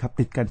ใจเลยครับ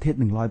ติดการเทศ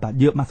100 บาท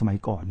เยอะมากสมัย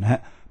ก่อนนะฮะ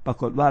ปรา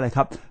กฏว่าอะไรค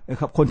รับ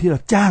คนที่เรา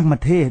จ้างมา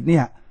เทศเนี่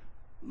ย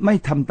ไม่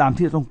ทำตาม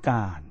ที่ต้องก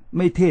ารไ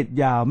ม่เทศ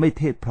ยาวไม่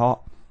เทศเพราะ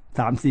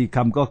 3-4 ค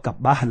ำก็กลับ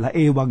บ้านและเอ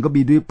วังก็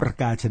มีด้วยประ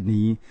กาศ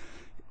นี้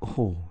โอ้โห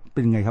เป็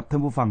นไงครับท่า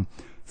นผู้ฟัง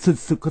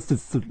สุดๆก็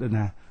สุดๆแล้ว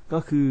นะก็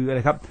คืออะไร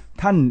ครับ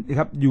ท่านนะ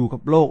ครับอยู่กั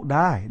บโลกไ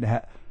ด้นะฮ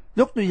ะ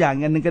ยกตัวอย่าง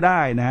นึงก็ไ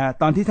ด้นะฮะ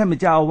ตอนที่ท่านเป็น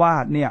เจ้าอาวา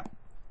สเนี่ย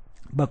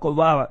ปรากฏ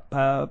ว่า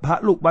พระ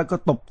ลูกวัดก็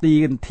ตบตี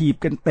กันถีบ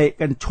กันเตะ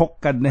กันชก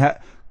กันนะฮะ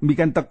มี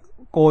การตะ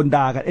โกน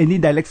ด่ากันนี่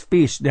direct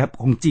speech นะครับ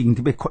ของจริง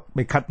ที่ไป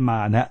คัดมา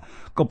นะฮะ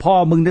ก็พ่อ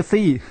มึงนะ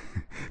สิ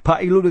พระ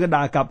อีกรูปนึงก็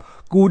ด่ากลับ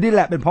กูนี่แห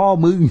ละเป็นพ่อ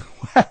มึง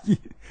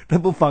ท่า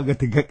นผู้ฟังกัน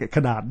ถึงข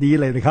นาดนี้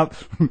เลยนะครับ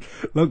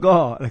แล้วก็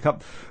นะครับ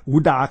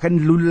ด่ากัน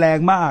รุนแรง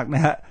มากน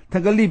ะฮะท่า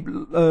นก็รีบ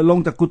ลง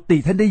จากกุฏิ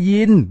ท่านได้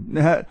ยินน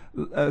ะฮะ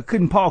ขึ้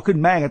นพ่อขึ้น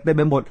แม่กันเต็ม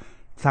ไปหมด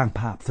สร้าง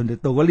ภาพสมเด็จ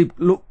โตก็รีบ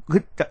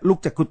ลุก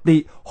จากกุฏิ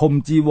ห่ม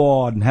จีว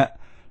รฮะ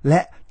และ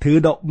ถือ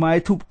ดอกไม้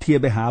ทูบเทียน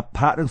ไปหาพ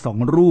ระทั้งสอง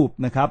รูป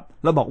นะครับ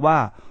แล้วบอกว่า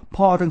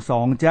พ่อทั้งสอ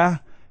งจ้ะ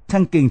ช่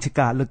างเก่งฉ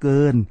กาจเหลือเ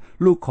กิน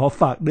ลูกขอ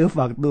ฝากเนื้อฝ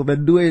ากตัวเป็น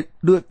ด้วย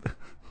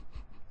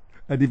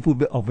อันนี้พูด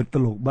ไปออกเป็นต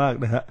ลกมาก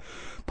นะฮะ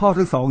พ่อ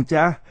ทั้งสอง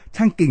จ้ะ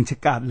ช่างเก่งฉ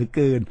กาจเหลือเ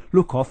กิน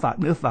ลูกขอฝาก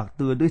เนื้อฝาก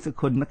ตัวด้วยสัก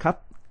คนนะครับ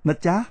นะ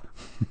จ๊ะ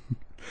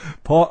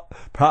เพราะ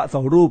พระส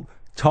องรูป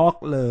ช็อก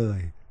เลย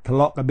ทะเ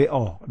ลาะกันไม่อ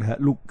อกนะฮะ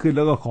ลุกขึ้นแ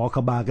ล้วก็ขอข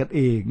มากันเ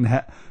องนะฮ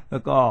ะแล้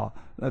ว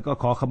ก็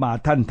ขอขมา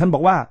ท่านบ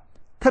อกว่า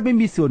ท่านไม่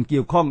มีส่วนเ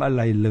กี่ยวข้องอะไ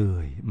รเล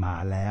ยมา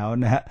แล้ว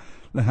นะฮะ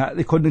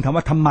อีกคนหนึ่งถาม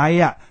ว่าทำไม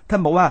ท่าน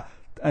บอกว่า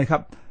ไอ้ครั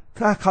บ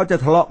ถ้าเขาจะ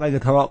ทะเลาะกันก็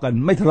ทะเลาะกัน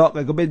ไม่ทะเลาะกั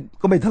นก็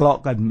ไม่ทะเลาะ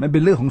กันมันเป็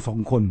นเรื่องของสอง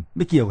คนไ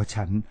ม่เกี่ยวกับ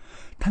ฉัน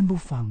ท่านผู้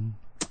ฟัง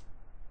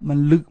มัน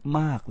ลึก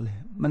มากเลย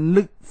มัน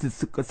ลึก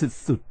สุดๆก็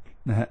สุด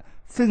ๆนะฮะ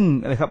ซึ่ง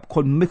อะไรครับค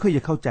นไม่ค่อยจ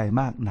ะเข้าใจ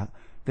มากนัก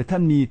แต่ท่า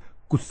นมี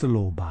กุศโล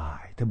บา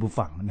ยท่านผู้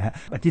ฟังนะฮะ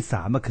อันที่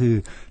3ก็คือ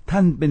ท่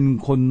านเป็น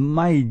คนไ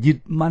ม่ยึด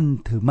มั่น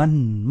ถือมั่น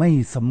ไม่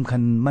สำคั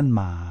ญมั่น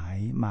หมาย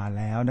มาแ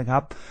ล้วนะครั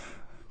บ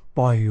ป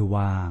ล่อยว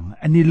าง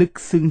อันนี้ลึก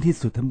ซึ้งที่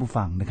สุดท่านผู้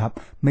ฟังนะครับ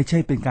ไม่ใช่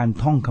เป็นการ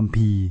ท่องคัม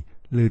ภีร์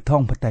หรือท่อ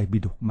งพระไตรปิ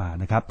ฎกมา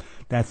นะครับ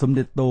แต่สมเ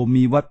ด็จโต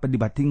มีวัดปฏิ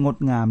บัติที่งด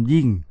งาม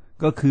ยิ่ง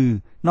ก็คือ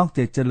นอกจ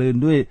ากเจริญ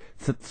ด้วย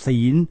ศี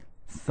ล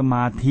สม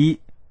าธิ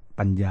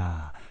ปัญญา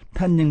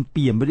ท่านยังเ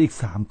ปี่ยมไปด้วยอีก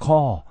3ข้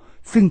อ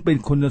ซึ่งเป็น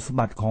คุณสม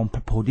บัติของพร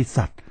ะโพธิ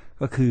สัตว์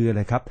ก็คืออะไ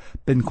รครับ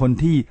เป็นคน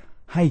ที่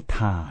ให้ท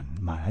าน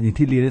มาอย่าง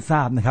ที่เรียนได้ทร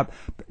าบนะครับ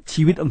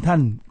ชีวิตของท่า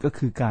นก็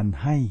คือการ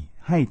ใ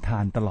ห้ทา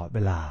นตลอดเว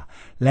ลา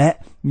และ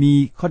มี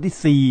ข้อ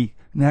ที่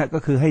4นะฮะก็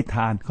คือให้ท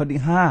านข้อ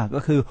ที่5ก็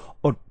คือ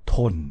อดท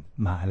น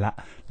มาละ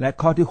และ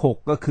ข้อที่6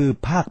ก็คือ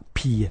ภาคเ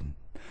พียร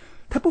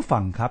ท่านผู้ฟั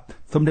งครับ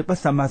สมเด็จพระ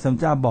สัมมาสัมพุท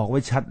ธเจ้าบอกไว้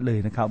ชัดเลย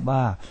นะครับว่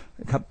า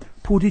ครับ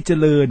ผู้ที่เจ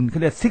ริญเขา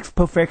เรียก six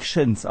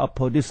perfections of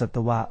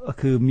Bodhisattva ก็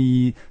คือมี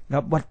ค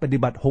รับวัดปฏิ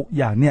บัติ6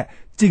อย่างเนี่ย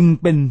จึง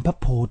เป็นพระ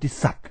โพธิ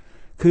สัตว์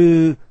คือ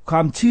คว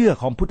ามเชื่อ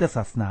ของพุทธศ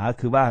าสนา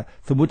คือว่า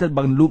สมมุติถ้าบ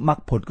รรลุมรรค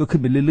ผลก็ขึ้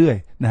นไปเรื่อย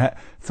ๆนะฮะ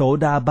โส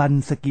ดาบัน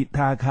สกิท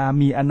าคา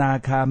มีอนา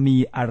คามี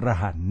อร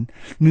หันต์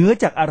เหนือ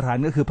จากอรหัน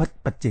ต์ก็คือพระ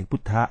ปัจเจกพุ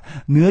ทธะ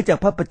เหนือจาก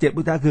พระปัจเจก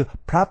พุทธะคือ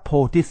พระโพ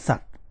ธิสั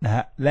ตว์นะฮ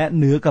ะและเ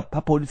หนือกับพร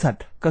ะโพธิสัต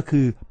ว์ก็คื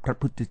อพระ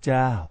พุทธเ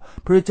จ้า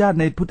พระพุทธเจ้า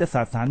ในพุทธศ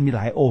าสนามีห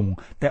ลายองค์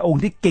แต่อง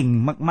ค์ที่เก่ง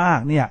มาก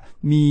ๆเนี่ย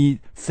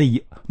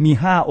มี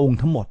5องค์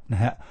ทั้งหมดน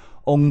ะฮะ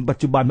องค์ปัจ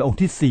จุบันเป็นองค์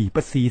ที่4พ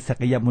ระศรีสั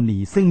กยมุนี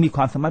ซึ่งมีค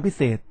วามสามารถพิเ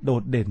ศษโด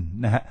ดเด่น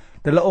นะฮะ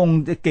แต่ละองค์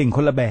จะเก่งค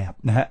นละแบบ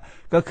นะฮะ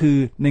ก็คือ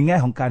ในแง่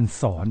ของการ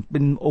สอนเป็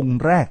นองค์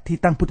แรกที่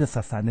ตั้งพุทธศ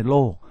าสนาในโล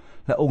ก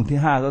และองค์ที่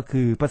5ก็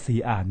คือพระศรี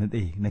อานนั่นเ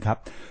องนะครับ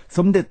ส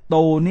มเด็จโต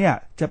เนี่ย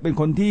จะเป็น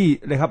คนที่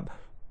เลยครับ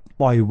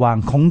ปล่อยวาง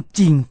ของจ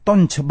ริงต้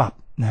นฉบับ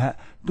นะฮะ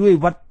ด้วย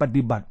วัดป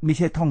ฏิบัติไม่ใ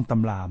ช่ท่องต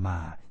ำรามา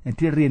อย่าง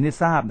ที่เรียนได้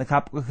ทราบนะครั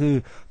บก็คือ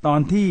ตอน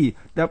ที่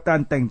ได้รับการ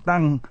แต่งตั้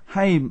งใ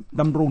ห้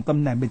ดำรงตำ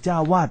แหน่งเป็นเจ้า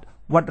วาด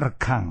วัดระ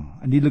ฆัง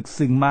อันนี้ลึก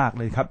ซึ้งมาก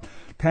เลยครับ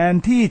แทน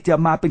ที่จะ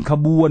มาเป็นข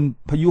บวน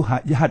พยุห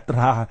ญาต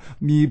รา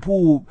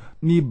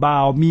มีบ่า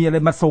วมีอะไร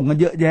มาส่งกัน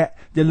เยอะแยะ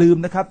อย่าลืม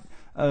นะครับ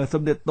ส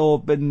มเด็จโต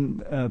เป็น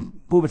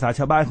ผู้ภาษาช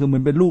าวบ้านคือเหมื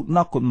อนเป็นลูกน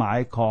อกกฎหมาย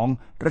ของ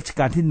รัชก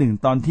าลที่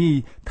1ตอนที่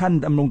ท่าน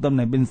ดำรงตำแห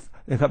น่งเป็น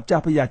นะครับเจ้า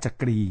พระยาจั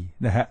กรี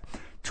นะฮะ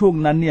ช่วง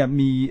นั้นเนี่ย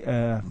มี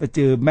ไปเจ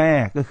อแม่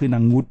ก็คือนา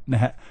งงุดน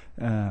ะฮะ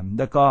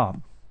แล้วก็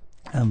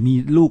มี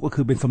ลูกก็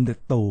คือเป็นสมเด็จ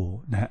โต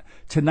นะฮะ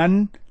ฉะนั้น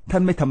ท่า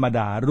นไม่ธรรมด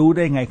ารู้ไ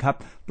ด้ไงครับ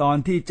ตอน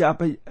ที่เจ้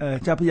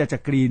าพระยาจั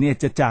กรีเนี่ย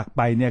จะจากไ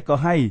ปเนี่ยก็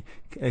ให้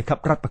ครับ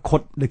รัดประค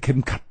ตหรือเข็ม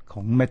ขัดข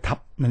องแม่ทัพ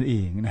นั่นเอ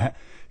งนะฮะ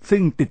ซึ่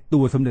งติดตั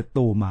วสมเด็จโต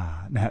มา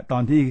นะฮะตอ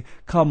นที่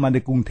เข้ามาใน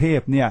กรุงเทพ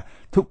เนี่ย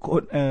ทุกค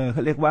นเข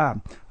าเรียกว่า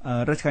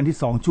รัชกาลที่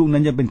2ช่วงนั้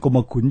นยังเป็นกรม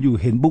ขุนอยู่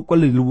เห็นบุ๊กก็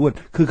เลยรู้ว่า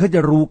คือเขาจ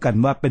ะรู้กัน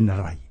ว่าเป็นอะ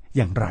ไรอ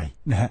ย่างไร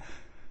นะฮะ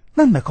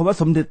นั่นหมายความว่า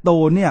สมเด็จโต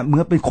เนี่ยเหมื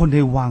อนเป็นคนใน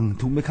วัง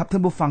ถูกไหมครับท่า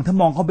นผู้ฟังถ้า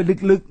มองเข้าไป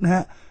ลึกๆนะฮ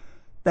ะ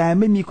แต่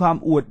ไม่มีความ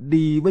อวด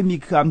ดีไม่มี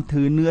ความ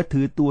ถือเนื้อถื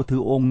อตัวถื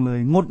อองค์เลย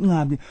งดงา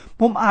มจริง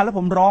ผมอ่านแล้วผ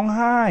มร้องไ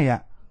ห้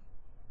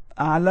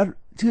อ่านแล้ว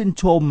ชื่น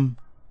ชม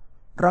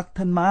รัก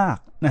ท่านมาก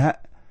นะฮะ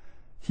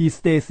He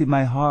stays in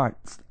my heart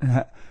นะฮ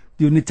ะ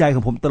อยู่ในใจขอ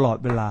งผมตลอด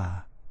เวลา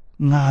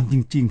งามจ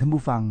ริงๆท่าน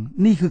ผู้ฟัง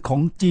นี่คือขอ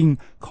งจริง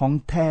ของ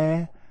แท้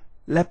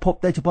และพบ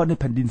ได้เฉพาะใน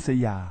แผ่นดินส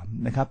ยาม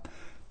นะครับ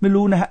ไม่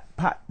รู้นะฮะ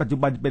พระปัจจุ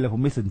บันเป็นอะไรผ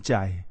มไม่สนใจ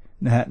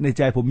นะฮะในใ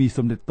จผมมีส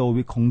มเด็จโต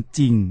วิของจ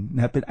ริงน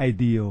ะฮะเป็นไอ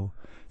เดียล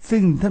ซึ่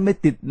งท่านไม่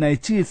ติดใน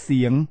ชื่อเ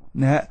สียง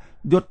นะฮะ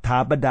ยศถา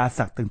บรรดา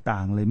ศักดิ์ต่า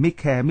งๆเลยไม่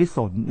แคร์ไม่ส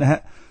นนะฮะ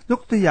ย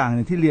กตัวอย่าง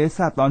ที่เรียนให้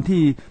ทราบตอน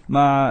ที่ม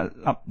า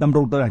ดำร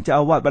งตำแหน่งเจ้าอ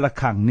าวาสวัดระ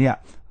ฆังเนี่ย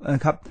น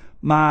ะครับ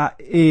มา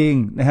เอง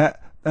นะฮะ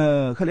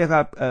เขาเรียกค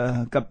รับ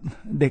กับ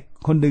เด็ก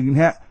คนหนึ่งน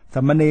ะฮะส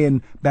ามเณร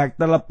แบก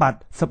ตลปัด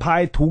สะพา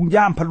ยถุง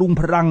ย่ามพลุง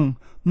พลัง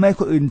ไม่ค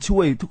นอื่นช่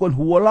วยทุกคน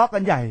หัวเราะกั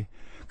นใหญ่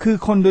คือ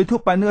คนโดยทั่ว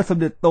ไปเนื้อสม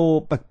เด็จโต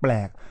แปล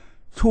ก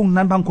ๆช่วง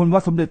นั้นบางคนว่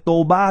าสมเด็จโต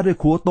บ้าด้วย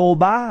ขัวโต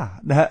บ้า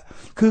นะฮะ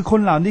คือคน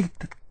เหล่านี้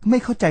ไม่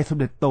เข้าใจสม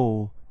เด็จโต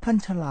ท่าน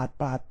ฉลาด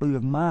ปราดเปรื่อ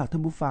งมากท่า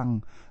นผู้ฟัง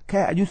แค่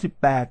อายุ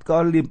18ก็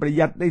เรียนปริญ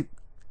ญาได้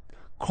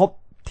ครบ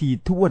ถี่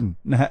ถ้วน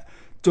นะฮะ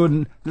จน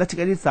รัชก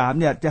าลที่3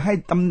เนี่ยจะให้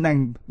ตำแหน่ง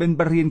เป็น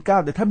ปริญญา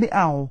9แต่ท่านไม่เ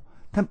อา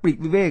ท่านปลีก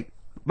วิเวก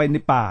ไปใน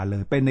ป่าเล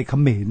ยไปในเข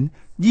มร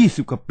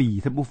20 กว่าปี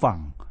ท่านผู้ฟัง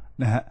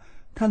นะฮะ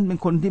ท่านเป็น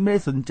คนที่ไม่ได้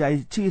สนใจ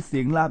ชื่อเสี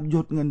ยงลาภย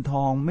ศเงินท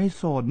องไม่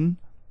สน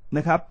น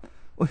ะครับ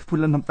โอ้ยพูด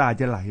แล้วน้ำตา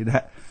จะไหลน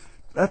ะ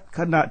และ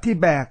ขณะที่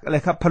แบกอะไร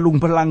ครับพลุง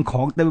พลังข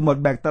องเต็มไปหมด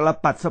แบกตล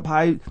ปัดสะพา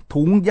ย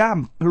ถุงย่าม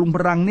พลุงพ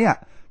ลังเนี่ย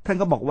ท่าน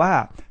ก็บอกว่า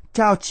เ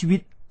จ้าชีวิ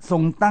ตทร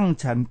งตั้ง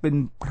ฉันเป็น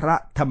พระ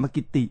ธรรม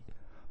กิติ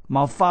ม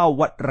าเฝ้า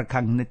วัดระฆั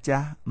งนะจ๊ะ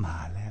มา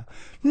แล้ว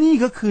นี่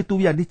ก็คือตัว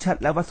อย่างที่ชัด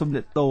แล้วว่าสมเ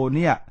ด็จโตเ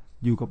นี่ย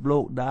อยู่กับโล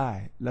กได้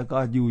แล้วก็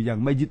อยู่อย่าง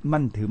ไม่ยึด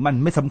มั่นถือมั่น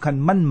ไม่สำคัญ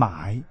มั่นหมา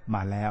ยม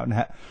าแล้วนะ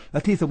ฮะและ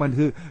ที่สำคัญ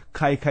คือใ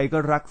ครๆก็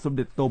รักสมเ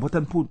ด็จโตเพราะท่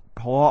านพูดเ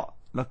พราะ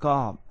แล้วก็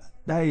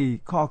ได้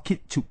ข้อคิด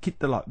ฉุกคิด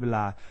ตลอดเวล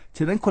าฉ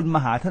ะนั้นคนมา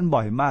หาท่านบ่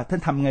อยมากท่า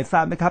นทำไงทร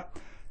าบไหมครับ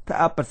ถ้า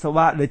เอาปัสสาว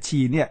ะหรือ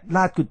ฉี่เนี่ยล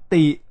าดกุ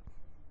ฏิ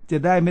จะ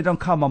ได้ไม่ต้อง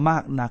เข้ามามา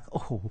กนักโ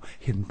อ้โห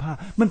เห็นภาพ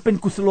มันเป็น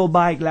กุศโลบ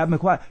ายอีกแล้วหมาย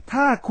ความว่า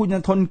ถ้าคุณยั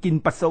งทนกิน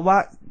ปัสสาวะ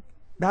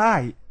ได้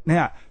เนี่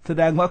ยแส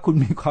ดงว่าคุณ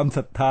มีความศ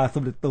รัทธาส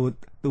มเด็จโต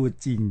ตัว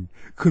จริง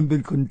คุณเป็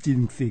นคนจริง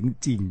เสียง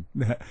จริง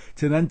นะฮะ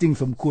ฉะนั้นจึง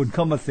สมควรเ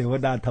ข้ามาเสว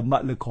นาธรรมะ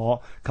เลยขอ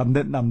คำแน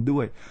ะนำด้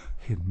วย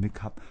เห็นไหม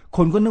ครับค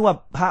นก็นึกว่า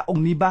พระอง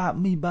ค์นี้บ้า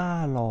ไม่บ้า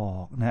หรอ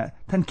กนะฮะ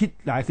ท่านคิด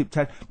หลายสิบ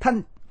ชั้นท่าน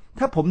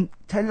ถ้าผม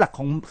ใช้หลัก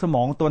ของสม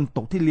องตะวันต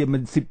กที่เรียนมั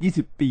น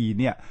10-20 ปี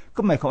เนี่ย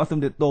ก็หมายความว่าสม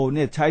เด็จโตเ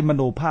นี่ยใช้มโ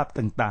นภาพ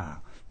ต่าง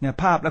ๆเนี่ย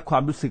ภาพและควา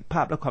มรู้สึกภ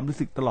าพและความรู้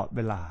สึกตลอดเ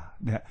วลา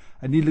เนี่ย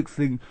อันนี้ลึก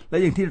ซึ้งและ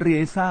อย่างที่เรีย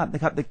นทราบน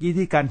ะครับตะกี้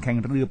ที่การแข่ง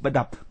เรือประ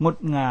ดับงด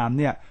งาม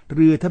เนี่ยเ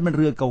รือท่านเป็น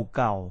เรือ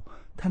เก่า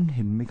ๆท่านเ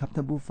ห็นไหมครับท่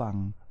านผู้ฟัง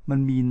มัน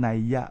มีนัย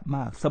ยะม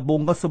ากสบง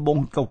ก็สบง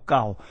เ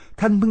ก่าๆ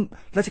ท่านเพิ่ง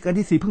รัชกาล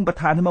ที่4เพิ่งประ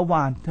ทานให้เมื่อว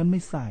านท่านไ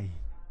ม่ใส่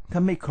ท่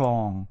านไม่ครอ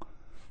ง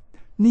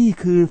นี่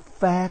คือ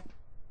แฟกต์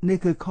นี่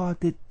คือข้อ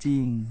เท็จจริ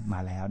งมา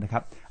แล้วนะครั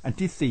บอัน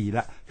ที่4ล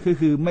ะ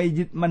คือไม่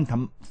ยึดมั่น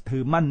ถื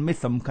อมั่นไม่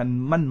สำคัญ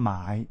มั่นหม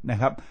ายนะ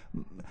ครับ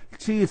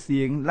ชื่อเสี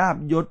ยงลาภ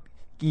ยศ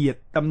เกียร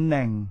ติตำแห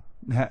น่ง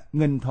นะฮะ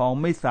เงินทอง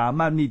ไม่สาม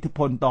ารถมีอิทธิพ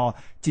ลต่อ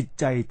จิต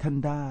ใจท่าน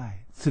ได้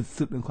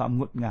สุดๆในความ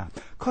งดงาม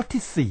ข้อ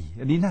ที่4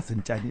อันนี้น่าสน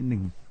ใจนิดหนึ่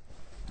ง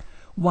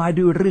วาย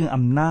ด้วยเรื่องอ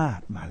ำนาจ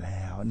มาแ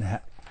ล้วนะฮ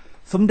ะ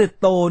สมเด็จ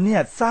โตเนี่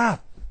ยทราบ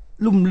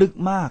ลุ่มลึก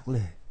มากเล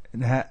ย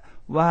นะฮะ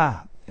ว่า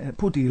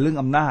พูดถึงเรื่อง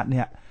อำนาจเ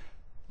นี่ย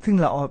ซึ่ง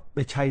เราเอาไป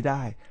ใช้ไ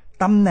ด้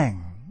ตำแหน่ง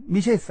ไ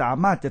ม่ใช่สา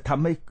มารถจะท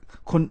ำให้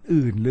คน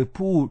อื่นหรือ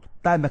ผู้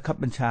ใต้บังคับ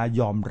บัญชา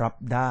ยอมรับ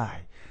ได้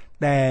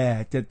แต่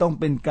จะต้อง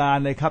เป็นการ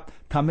เลยครับ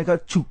ทำให้เขา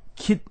ฉุก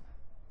คิด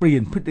เปลี่ย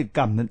นพฤติก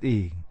รรมนั่นเอ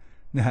ง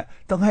นะฮะ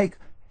ต้องใ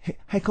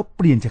ห้เขาเ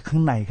ปลี่ยนจากข้า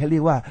งในเขาเรี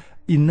ยกว่า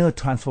inner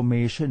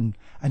transformation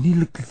อันนี้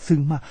ลึกซึ้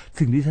งมาก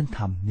สิ่งที่ท่านท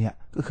ำเนี่ย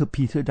ก็คือ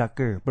Peter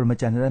Drucker ปรมา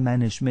จารย์ด้าน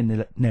management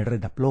ในระ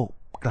ดับโลก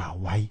กล่าว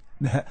ไว้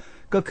นะฮะ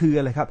ก็คือ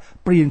อะไรครับ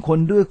เปลี่ยนคน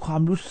ด้วยควา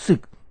มรู้สึ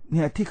กเ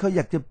นี่ยที่เขาอ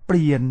ยากจะเป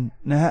ลี่ยน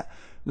นะฮะ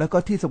แล้วก็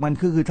ที่สำคัญ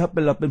คือถ้า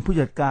เราเป็นผู้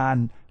จัดการ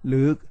ห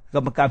รือกร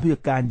รมการผู้จั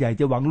ดการใหญ่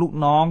จะหวังลูก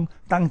น้อง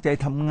ตั้งใจ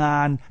ทำงา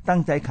นตั้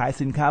งใจขาย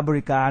สินค้าบ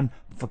ริการ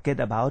forget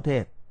about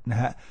it นะ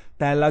ฮะ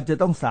แต่เราจะ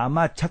ต้องสาม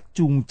ารถชัก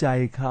จูงใจ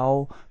เขา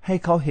ให้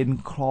เขาเห็น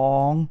คล้อ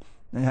ง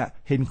นะฮะ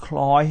เห็นค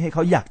ล้อยให้เข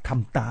าอยากท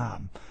ำตาม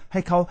ให้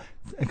เขา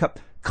ครับ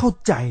เข้า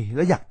ใจแล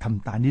ะอยากท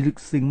ำตามนี่ลึก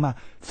ซึ้งมาก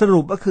สรุ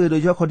ปก็คือโดย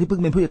เฉพาะคนที่เพิ่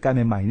งเป็นผู้จัดการ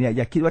ใหม่ๆเนี่ยอ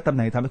ย่าคิดว่าตำแห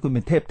น่งทำให้คุณเ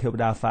ป็นเทพเทว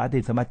ดาฟ้าดิ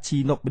นสามารถชี้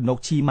นกเป็นนก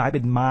ชี้ไม้เ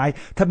ป็นไม้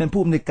ถ้าเป็น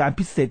ผู้อำนวยการ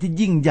พิเศษที่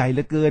ยิ่งใหญ่เห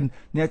ลือเกิน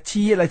เนี่ย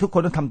ชี้อะไรทุกค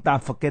นต้องทำตาม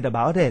forget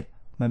about it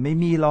มันไม่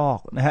มีหรอก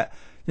นะฮะ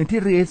อย่างที่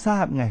เรียนทรา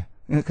บไง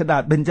ขนา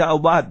ดเป็นเจ้าอา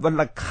วาสวัด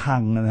ระฆั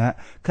งนะฮะ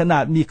ขนา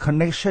ดมี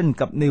connection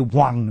กับใน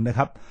วังนะค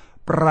รับ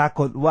ปรา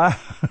กฏว่า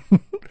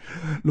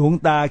หลวง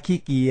ตาขี้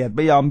เกียจไ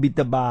ม่ยอมบิณ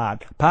ฑบาต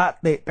พระ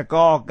เตะตะ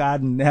ก้อกัน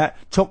นะฮะ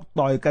ชก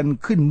ต่อยกัน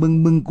ขึ้น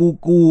มึง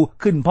กู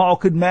ขึ้นพ่อ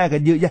ขึ้นแม่กั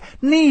นเยอะแยะ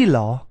นี่เหร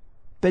อ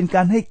เป็นก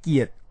ารให้เกี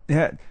ยรตินะ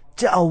ฮะเ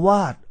จ้าอาว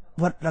าส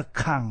วัดระ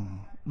ฆัง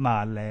มา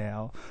แล้ว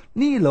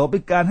นี่เหรอเป็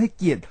นการให้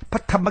เกียรติพร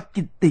ะธรรม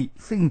กิติ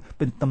ซึ่งเ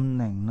ป็นตำแ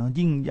หน่งเนาะ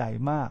ยิ่งใหญ่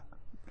มาก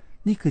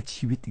นี่คือ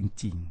ชีวิตจ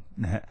ริง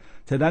ๆนะฮะ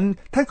ฉะนั้น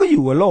ท่านก็อ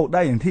ยู่กับโลกไ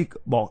ด้อย่างที่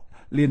บอก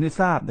เรียนให้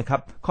ทราบนะครั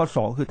บข้อ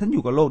2คือท่านอ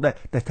ยู่กับโลกได้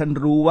แต่ท่าน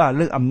รู้ว่าเ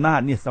รื่องอำนาจ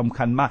เนี่ยสำ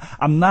คัญมาก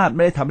อำนาจไ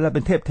ม่ได้ทำให้เราเ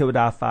ป็นเทพเทวด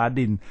าฟ้า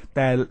ดินแ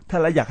ต่ถ้า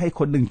เราอยากให้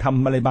คนหนึ่งท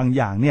ำอะไรบางอ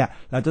ย่างเนี่ย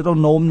เราจะต้อง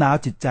โน้มน้าว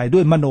จิตใจด้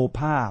วยมโน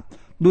ภาพ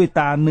ด้วย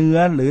ตาเนื้อ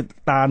หรือ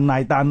ตาใ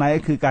น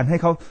ก็คือการให้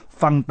เขา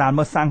ฟังตาม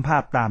มาสร้างภา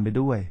พตามไป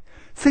ด้วย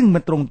ซึ่งมั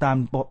นตรงตาม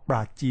ปร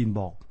าชญ์จีน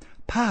บอก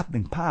ภาพห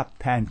นึ่งภาพ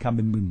แทนคำเ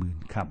ป็นหมื่น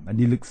ๆคำอัน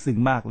นี้ลึกซึ้ง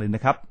มากเลยน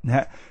ะครับนะฮ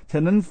ะฉ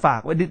ะนั้นฝา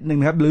กไว้นิดนึง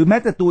นะครับหรือแม้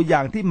แต่ตัวอย่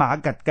างที่หมา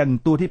กัดกัน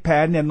ตัวที่แพ้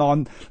เนี่ยนอน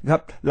ครั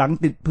บหลัง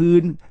ติดพื้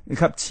นนะ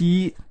ครับชี้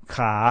ข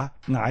า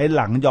หงายห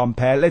ลังยอมแ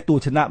พ้และตัว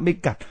ชนะไม่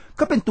กัด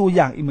ก็เป็นตัวอ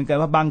ย่างอีกเหมือนกัน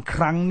ว่าบางค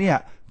รั้งเนี่ย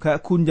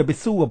คุณจะไป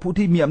สู้กับผู้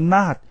ที่มีอำน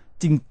าจ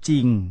จริ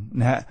งๆ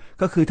นะฮะ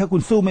ก็คือถ้าคุ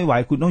ณสู้ไม่ไหว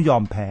คุณต้องยอ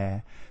มแพ้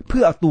เพื่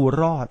อเอาตัว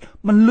รอด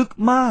มันลึก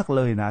มากเ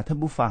ลยนะท่าน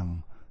ผู้ฟัง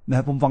น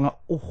ะผมฟังว่า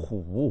โอ้โห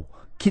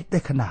คิดได้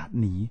ขนาด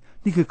นี้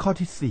นี่คือข้อ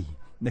ที่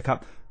4นะครับ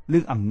เรื่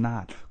องอำนา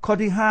จข้อ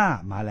ที่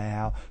5มาแล้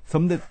วส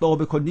มเด็จโตเ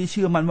ป็นคนที่เ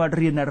ชื่อมั่นว่าเ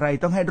รียนอะไร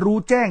ต้องให้รู้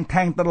แจ้งแท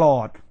งตลอ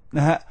ดน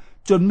ะฮะ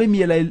จนไม่มี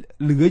อะไร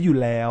เหลืออยู่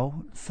แล้ว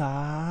สา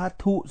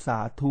ธุสา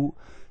ธุ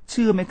เ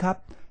ชื่อไหมครับ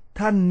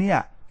ท่านเนี่ย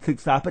ศึก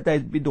ษาพระไตร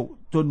ปิฎก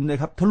จนน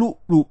ะครับทะลุ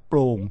ปลุกโป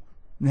ร่ง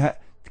นะฮะ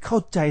เข้า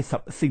ใจ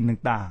สิ่ง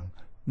ต่าง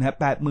ๆนะฮะ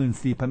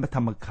 84,000 พระธ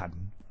รรมขัน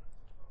ธ์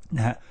น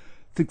ะฮะ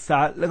ศึกษา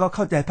แล้วก็เ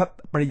ข้าใจพระ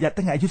ปริยัติ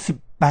ตั้งแต่อายุ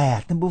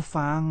18ท่านผู้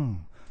ฟัง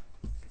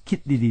คิด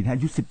ดีๆนะอ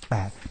ายุ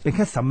18เป็นแ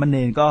ค่สามเณ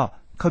รก็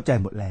เข้าใจ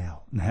หมดแล้ว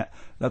นะฮะ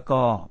แล้วก็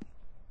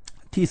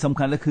ที่สำ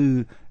คัญก็คือ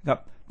กับ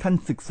ท่าน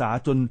ศึกษา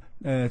จน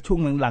ช่วง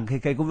หลังๆใ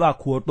ครๆก็ว่า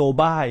ขัวโต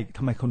บ้าท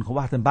ำไมคนเขา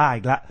ว่าท่านบ้า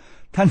อีกละ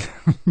ท่าน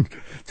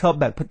ชอบ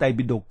แบกพระไตร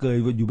ปิฎกเกย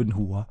อยู่บน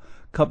หัว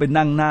เข้าไป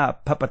นั่งหน้า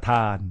พระประธ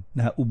านน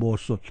ะฮะอุโบ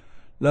สถ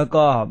แล้ว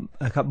ก็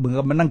ครับเหมือน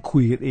กับมานั่งคุ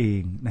ยกันเอ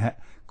งนะฮะ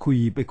คุย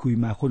ไปคุย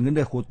มาคนก็เ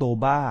รียกขัวโต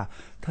บ้า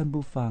ท่าน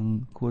ผู้ฟัง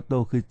ขัวโต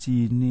คือ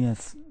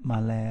genius มา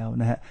แล้ว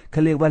นะฮะเข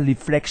าเรียกว่า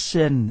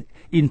reflection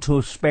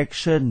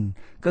introspection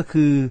ก็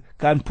คือ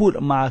การพูดอ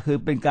อกมาคือ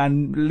เป็นการ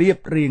เรียบ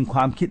เรียงคว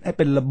ามคิดให้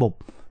เป็นระบบ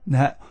น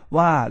ะฮะ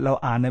ว่าเรา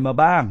อ่านอะไรมา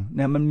บ้างเ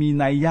นี่ยมันมี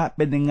นัยยะเ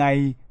ป็นยังไง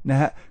นะ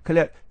ฮะเขาเ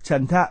รียกฉั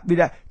นทะวิ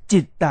ริยะจิ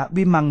ตต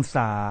วิมังส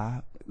า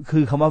คื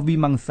อคำว่าวิ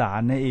มังสา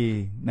นั่นเอง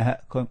นะฮะ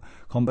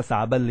ของภาษา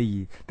บาลี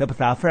แต่ภา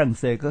ษาฝรั่ง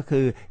เศสก็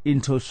คือ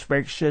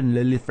introspection ห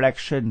รือ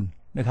reflection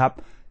นะครับ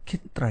คิ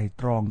ดไตร่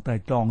ตรอ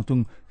งจง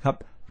ครับ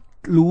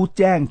รู้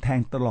แจ้งแทง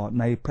ตลอด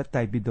ในพระไตร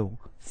ปิฎก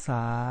ส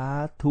า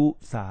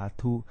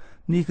ธุ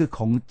นี่คือข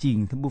องจริง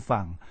ท่านผู้ฟั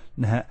ง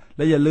นะฮะแล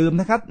ะอย่าลืม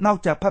นะครับนอก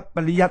จากพระป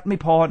ริยัติไม่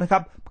พอนะครั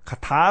บคา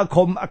ถาอาค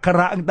มอักข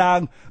ระต่า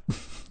ง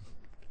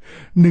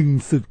ๆหนึ่ง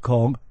สุดข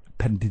อง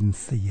แผ่นดิน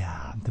สยา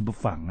มท่านผู้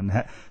ฟังนะฮ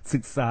ะศึ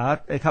กษา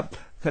ครับ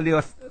เขาเรียก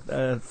ว่า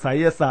ไส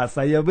ยศาสตร์ไส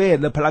ยเวท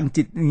และพลัง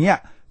จิตอย่างเงี้ย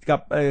กับ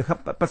ครับ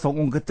พระสงฆ์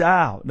องค์เจ้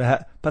านะฮะ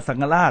พระสัง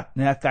ฆราช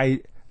นะฮะ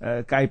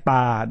ไก่ป่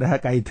านะฮะ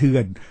ไก่เถื่อ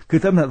นคือ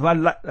ถ้าแบบว่า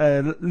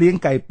เลี้ยง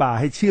ไก่ป่า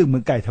ให้เชื่องเหมื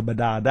อนไก่ธรรม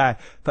ดาได้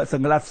พระสั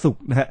งฆราชสุข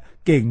นะฮะ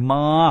เก่งม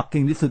ากเ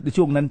ก่งที่สุดใน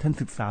ช่วงนั้นท่าน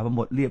ศึกษามาห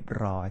มดเรียบ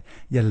ร้อย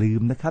อย่าลื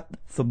มนะครับ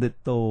สมเด็จ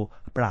โต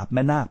ปราบแ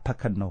ม่นาคพระ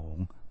โขนง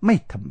ไม่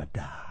ธรรม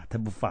ดาท่า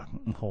นผู้ฟัง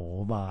โห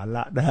มาล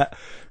ะนะฮะ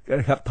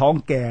ครับท้อง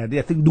แก่เนี่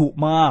ยซึ่งดุ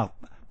มาก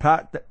พระ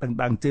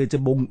ต่างๆเจอ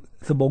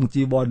สบง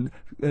จีวร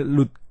ห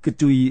ลุดกระ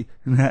จุย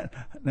นะฮะ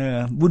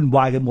วุ่นว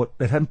ายกันหมดแ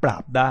ต่ท่านปรา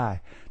บได้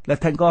และ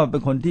ท่านก็เป็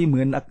นคนที่เห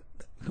มือน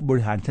บ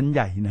ริหารชั้นให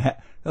ญ่นะฮะ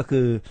ก็คื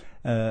อ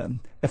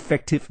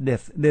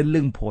effectiveness เล่นเ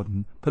รื่องผล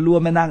เพราะรู้ว่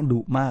าแม่นาคดุ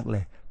มากเล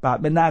ยปราบ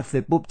แม่นาคเสร็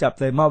จปุ๊บจับ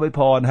ใส่หม้อไว้พ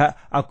อนะฮะ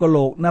เอากระโหล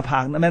กหน้าผา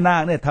กแม่นา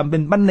คเนี่ยทำเป็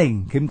นปั้นเหน่ง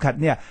เข็มขัด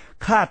เนี่ย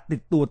คาดติ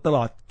ดตัวตล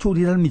อดช่วง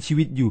ที่ท่านมีชี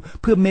วิตอยู่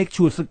เพื่อ make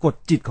sure สะกด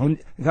จิตของ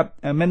ครับ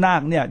แม่นา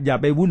คเนี่ยอย่า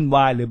ไปวุ่นว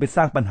ายหรือไปส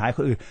ร้างปัญหาค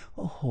นอื่นโ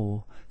อ้โห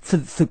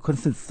สุดคน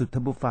สุดท่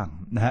านผู้ฟัง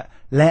นะฮะ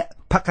และ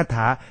พระคาถ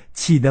า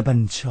ชีดบั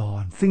ญช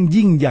รซึ่ง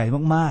ยิ่งใหญ่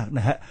มากๆน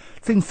ะฮะ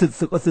ซึ่งสุ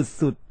ดก็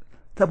สุด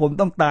ถ้าผม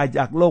ต้องตายจ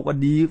ากโลกวัน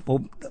นี้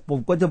ผม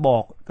ก็จะบอ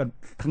กกัน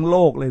ทั้งโล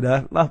กเลยนะ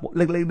ว่าเ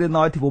ล็กๆ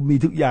น้อยๆที่ผมมี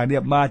ทุกอย่างเนี่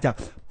ยมาจาก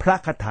พระ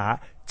คาถา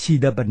ชี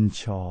ดบัญ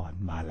ชร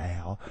มาแล้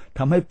วท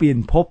ำให้เปลี่ยน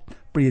ภพ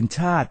เปลี่ยนช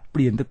าติเป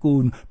ลี่ยนตระกู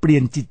ลเปลี่ย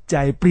นจิตใจ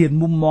เปลี่ยน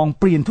มุมมอง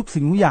เปลี่ยนทุก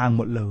สิ่งทุกอย่างห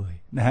มดเลย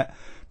นะฮะ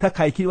ถ้าใค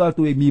รคิดว่า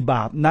ตัวเองมีบ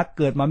าปนักเ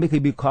กิดมาไม่เค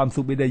ยมีความ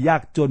สุขไม่ได้ยา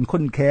กจน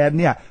ข้นแค้น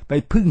เนี่ยไป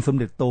พึ่งสม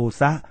เด็จโต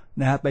ซะ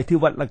นะฮะไปที่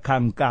วัดระฆั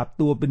งกราบ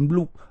ตัวเป็น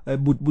ลูก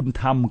บุตรบุญ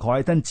ธรรมขอใ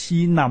ห้ท่าน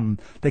ชี้น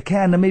ำแต่แค่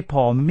นั้นไม่พ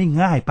อมันไม่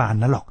ง่ายปาน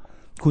นั้นหรอก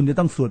คุณจะ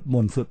ต้องสวดม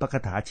นต์สวดพระคา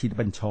ถาชีด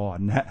บัญชร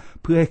นะฮะ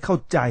เพื่อให้เข้า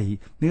ใจ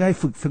เพื่อให้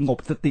ฝึกสงบ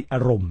สติอา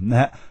รมณ์นะ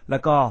ฮะแล้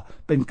วก็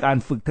เป็นการ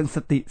ฝึกทั้งส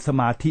ติส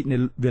มาธิใน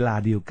เวลา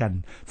เดียวกัน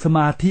สม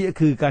าธิก็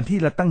คือการที่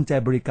เราตั้งใจ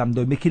บริกรรมโด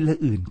ยไม่คิดเรื่อ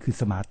งอื่นคือ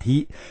สมาธิ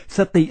ส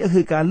ติก็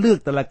คือการเลือก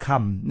แต่ละค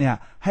ำเนี่ย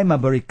ให้มา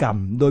บริกรรม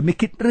โดยไม่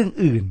คิดเรื่อง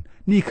อื่น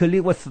นี่คือเรี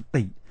ยกว่าส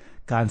ติ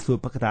การสวด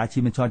พระคาถาชี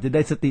ดบัญชรจะไ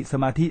ด้สติส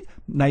มาธิ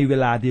ในเว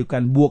ลาเดียวกั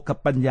นบวกกับ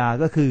ปัญญา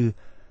ก็คือ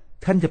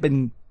ท่านจะเป็น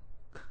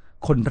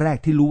คนแรก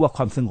ที่รู้ว่าค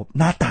วามสงบ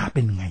หน้าตาเ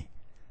ป็นไง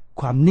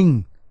ความนิ่ง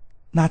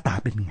หน้าตา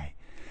เป็นไง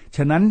ฉ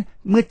ะนั้น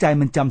เมื่อใจ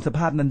มันจำสภ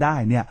าพนั้นได้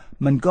เนี่ย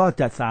มันก็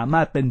จะสาม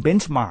ารถเป็นเบน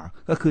ช์มาร์ก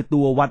ก็คือ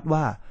ตัววัด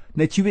ว่าใ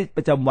นชีวิตป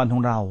ระจำวันขอ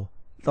งเรา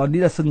ตอนนี้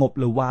เราสงบ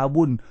หรือว้า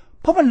วุ่น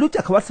เพราะมันรู้จั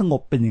กคำว่าสง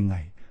บเป็นยังไง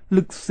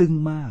ลึกซึ้ง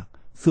มาก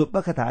สวดพร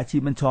ะคาถาชี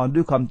ดบัญชรด้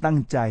วยความตั้ง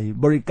ใจ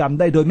บริกรรม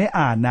ได้โดยไม่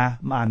อ่านนะ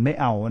อ่านไม่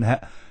เอานะฮ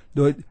ะโ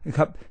ดยค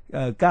รับ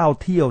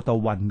9 เที่ยวต่อ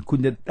วันคุณ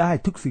จะได้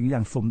ทุกสิ่งอย่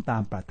างสมตา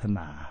มปรารถน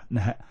าน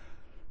ะฮะ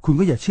คุณ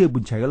ก็อย่าเชื่อบุ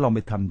ญชัยก็ลองไป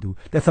ทำดู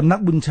แต่สำนัก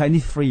บุญชัย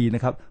นี่ฟรีน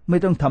ะครับไม่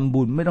ต้องทำ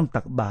บุญไม่ต้อง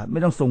ตักบาตรไ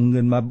ม่ต้องส่งเ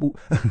งินม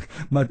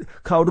า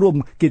เข้าร่วม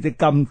กิจ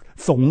กรรม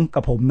สงฆ์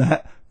กับผมนะฮ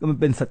ะก็มัน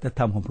เป็นสัจธ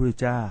รรมของพระพุทธ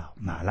เจ้า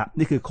มาละ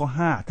นี่คือข้อ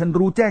5ท่าน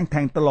รู้แจ้งแท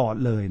งตลอด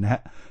เลยนะฮ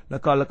ะแล้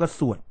วก็ส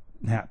วด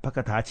นะฮะพระค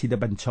าถาชีด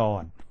บัญช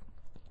ร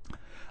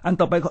อัน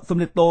ต่อไปสม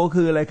เด็จโต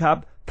คืออะไรครับ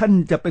ท่าน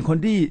จะเป็นคน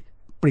ที่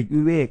ปลีก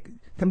วิเวก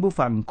ท่านผู้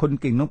ฟังคน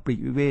เก่งต้องปลีก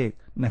วิเวก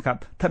นะครับ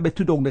ท่านไป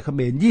ธุดงค์ในเข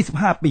มร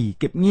25 ปี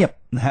เก็บเงียบ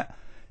นะฮะ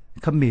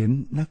เขมร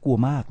น่ากลัว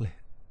มากเลย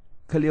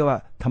เขาเรียกว่า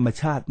ธรรม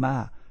ชาติมา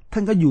กท่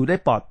านก็อยู่ได้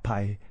ปลอดภั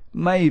ย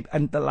ไม่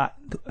อันตราย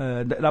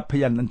ได้รับพ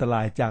ยันอันตร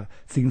ายจาก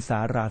สิงสา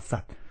ราสั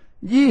ตว์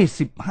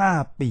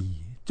25 ปี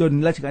จน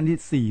รัชกาล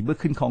ที่4เมื่อ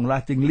ขึ้นของรา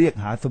ชจึงเรียก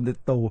หาสมเด็จ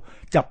โต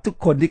จับทุก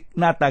คนที่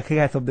หน้าตาคล้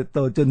ายๆสมเด็จโต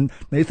จน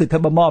ในที่สุดท่า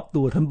นมามอบ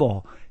ตัวท่านบอก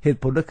เหตุ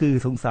ผลก็คือ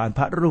สงสารพ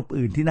ระรูป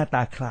อื่นที่หน้าต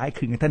าคล้ายค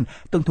ลึงกับท่าน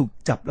ต้องถูก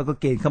จับแล้วก็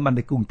เกณฑ์เข้ามาใน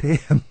กรุงเท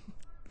พ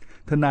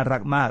ท่านน่ารั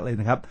กมากเลย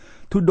นะครับ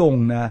ทุดง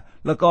นะ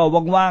แล้วก็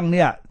ว่างๆเ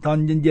นี่ยตอน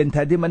เย็นๆแท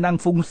นที่มานั่ง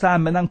ฟุ้งซ่าน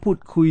มานั่งพูด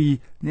คุย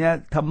เนี่ย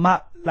ธรรมะ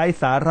ไร้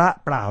สาระ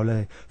เปล่าเล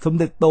ยสม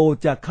เด็จโต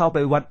จะเข้าไป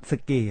วัดสะ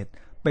เกษ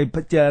ไป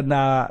พิจารณ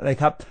าอะไร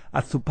ครับอ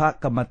สุภ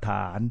กรรมฐ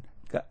าน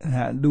นะ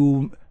ฮะดู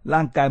ร่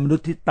างกายมนุษ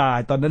ย์ที่ตาย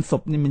ตอนนั้นศ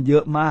พนี่มันเยอ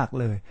ะมาก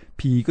เลย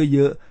ผีก็เย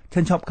อะฉั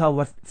นชอบเข้า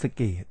วัดสเ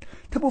กต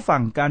ถ้าผู้ฟั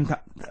งการ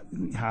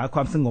หาคว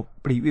ามสงบ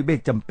ปรีวิเวก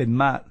จำเป็น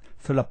มาก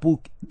สำหรับผู้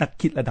นัก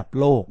คิดระดับ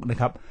โลกนะ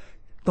ครับ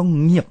ต้อง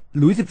เงียบ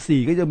หลุยส์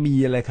14ก็จะมี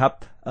อะไรครับ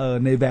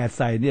ในแวร์ไ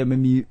ซน์เนี่ยมัน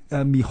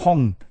มีห้อง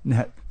นะ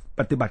ฮะ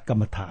ปฏิบัติกร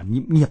รมฐาน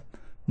เงียบ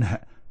ๆนะฮ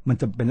ะมัน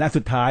จำเป็นแรก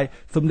สุดท้าย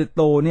สมเด็จโ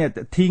ตเนี่ยจ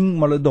ะทิ้ง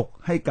มรดก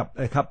ให้กับอ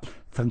ะไรครับ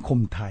สังคม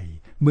ไทย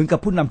เหมือนกับ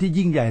ผู้นำที่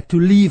ยิ่งใหญ่ to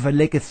leave a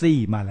legacy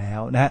มาแล้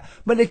วนะฮะ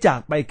ไม่ได้จาก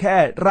ไปแค่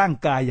ร่าง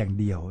กายอย่าง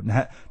เดียวนะฮ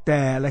ะแต่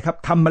อะไรครับ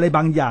ทำอะไรบ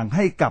างอย่างใ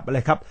ห้กับอะไร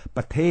ครับป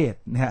ระเทศ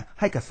นะฮะ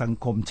ให้กับสัง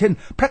คมเช่น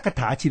พระคา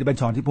ถาชินบัญ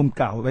ชรที่ผม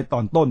กล่าวไว้ต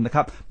อนต้นนะค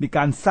รับมีก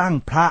ารสร้าง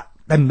พระ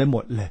เต็มไปหม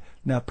ดเลย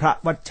นะพระ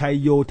วัดชัย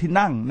โยที่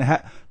นั่งนะฮะ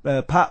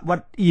พระวั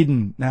ดอิน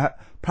นะฮะ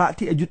พระ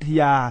ที่อยุธ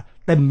ยา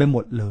เต็มไปหม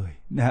ดเลย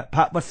นะฮะพ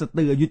ระวัดส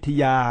ตืออยุธ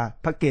ยา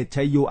พระเกศ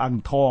ชัยโยอ่าง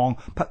ทอง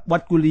พระวั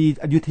ดกุลี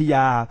อยุธย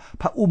า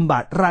พระอุ้มบา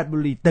ทราชบุ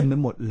รีเต็มไป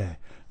หมดเลย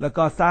แล้ว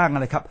ก็สร้างอะ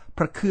ไรครับพ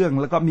ระเครื่อง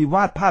แล้วก็มีว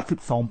าดภาพ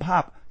12ภา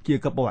พเกี่ย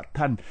วกับประวัติ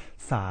ท่าน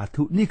สา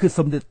ธุนี่คือส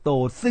มเด็จโต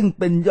ซึ่ง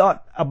เป็นยอด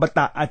อมต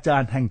ะอาจา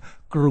รย์แห่ง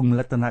กรุง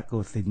รัตนโก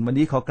สินทร์วัน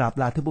นี้ขอกราบ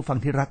ลาท่านผู้ฟัง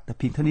ที่รักแต่เ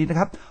พียงเท่านี้นะ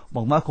ครับห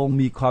วังว่าคง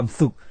มีความ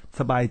สุข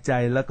สบายใจ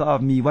แล้วก็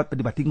มีวัดป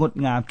ฏิบัติที่งด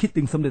งามคิด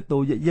ถึงสมเด็จโต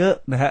เยอะ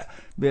ๆนะฮะ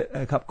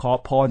ครับขอ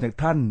พรจาก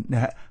ท่านน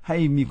ะฮะให้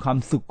มีความ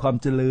สุขความ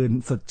เจริญ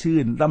สดชื่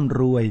นร่ำ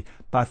รวย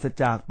ปราศ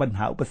จากปัญห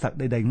าอุปสรรค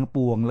ใดๆทั้งป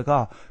วงแล้วก็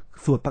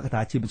สวดพระคาถ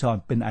าชินบัญชร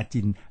เป็นอา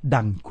จิน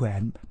ดังแขว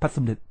นพระส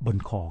มเด็จบน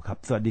คอครับ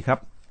สวัสดีครับ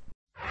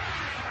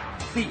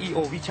CEO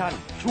Vision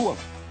ช่วง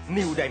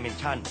New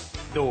Dimension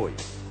โดย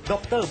ด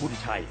ร.บุญ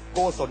ชัยโก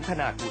ศลธ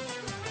นากุล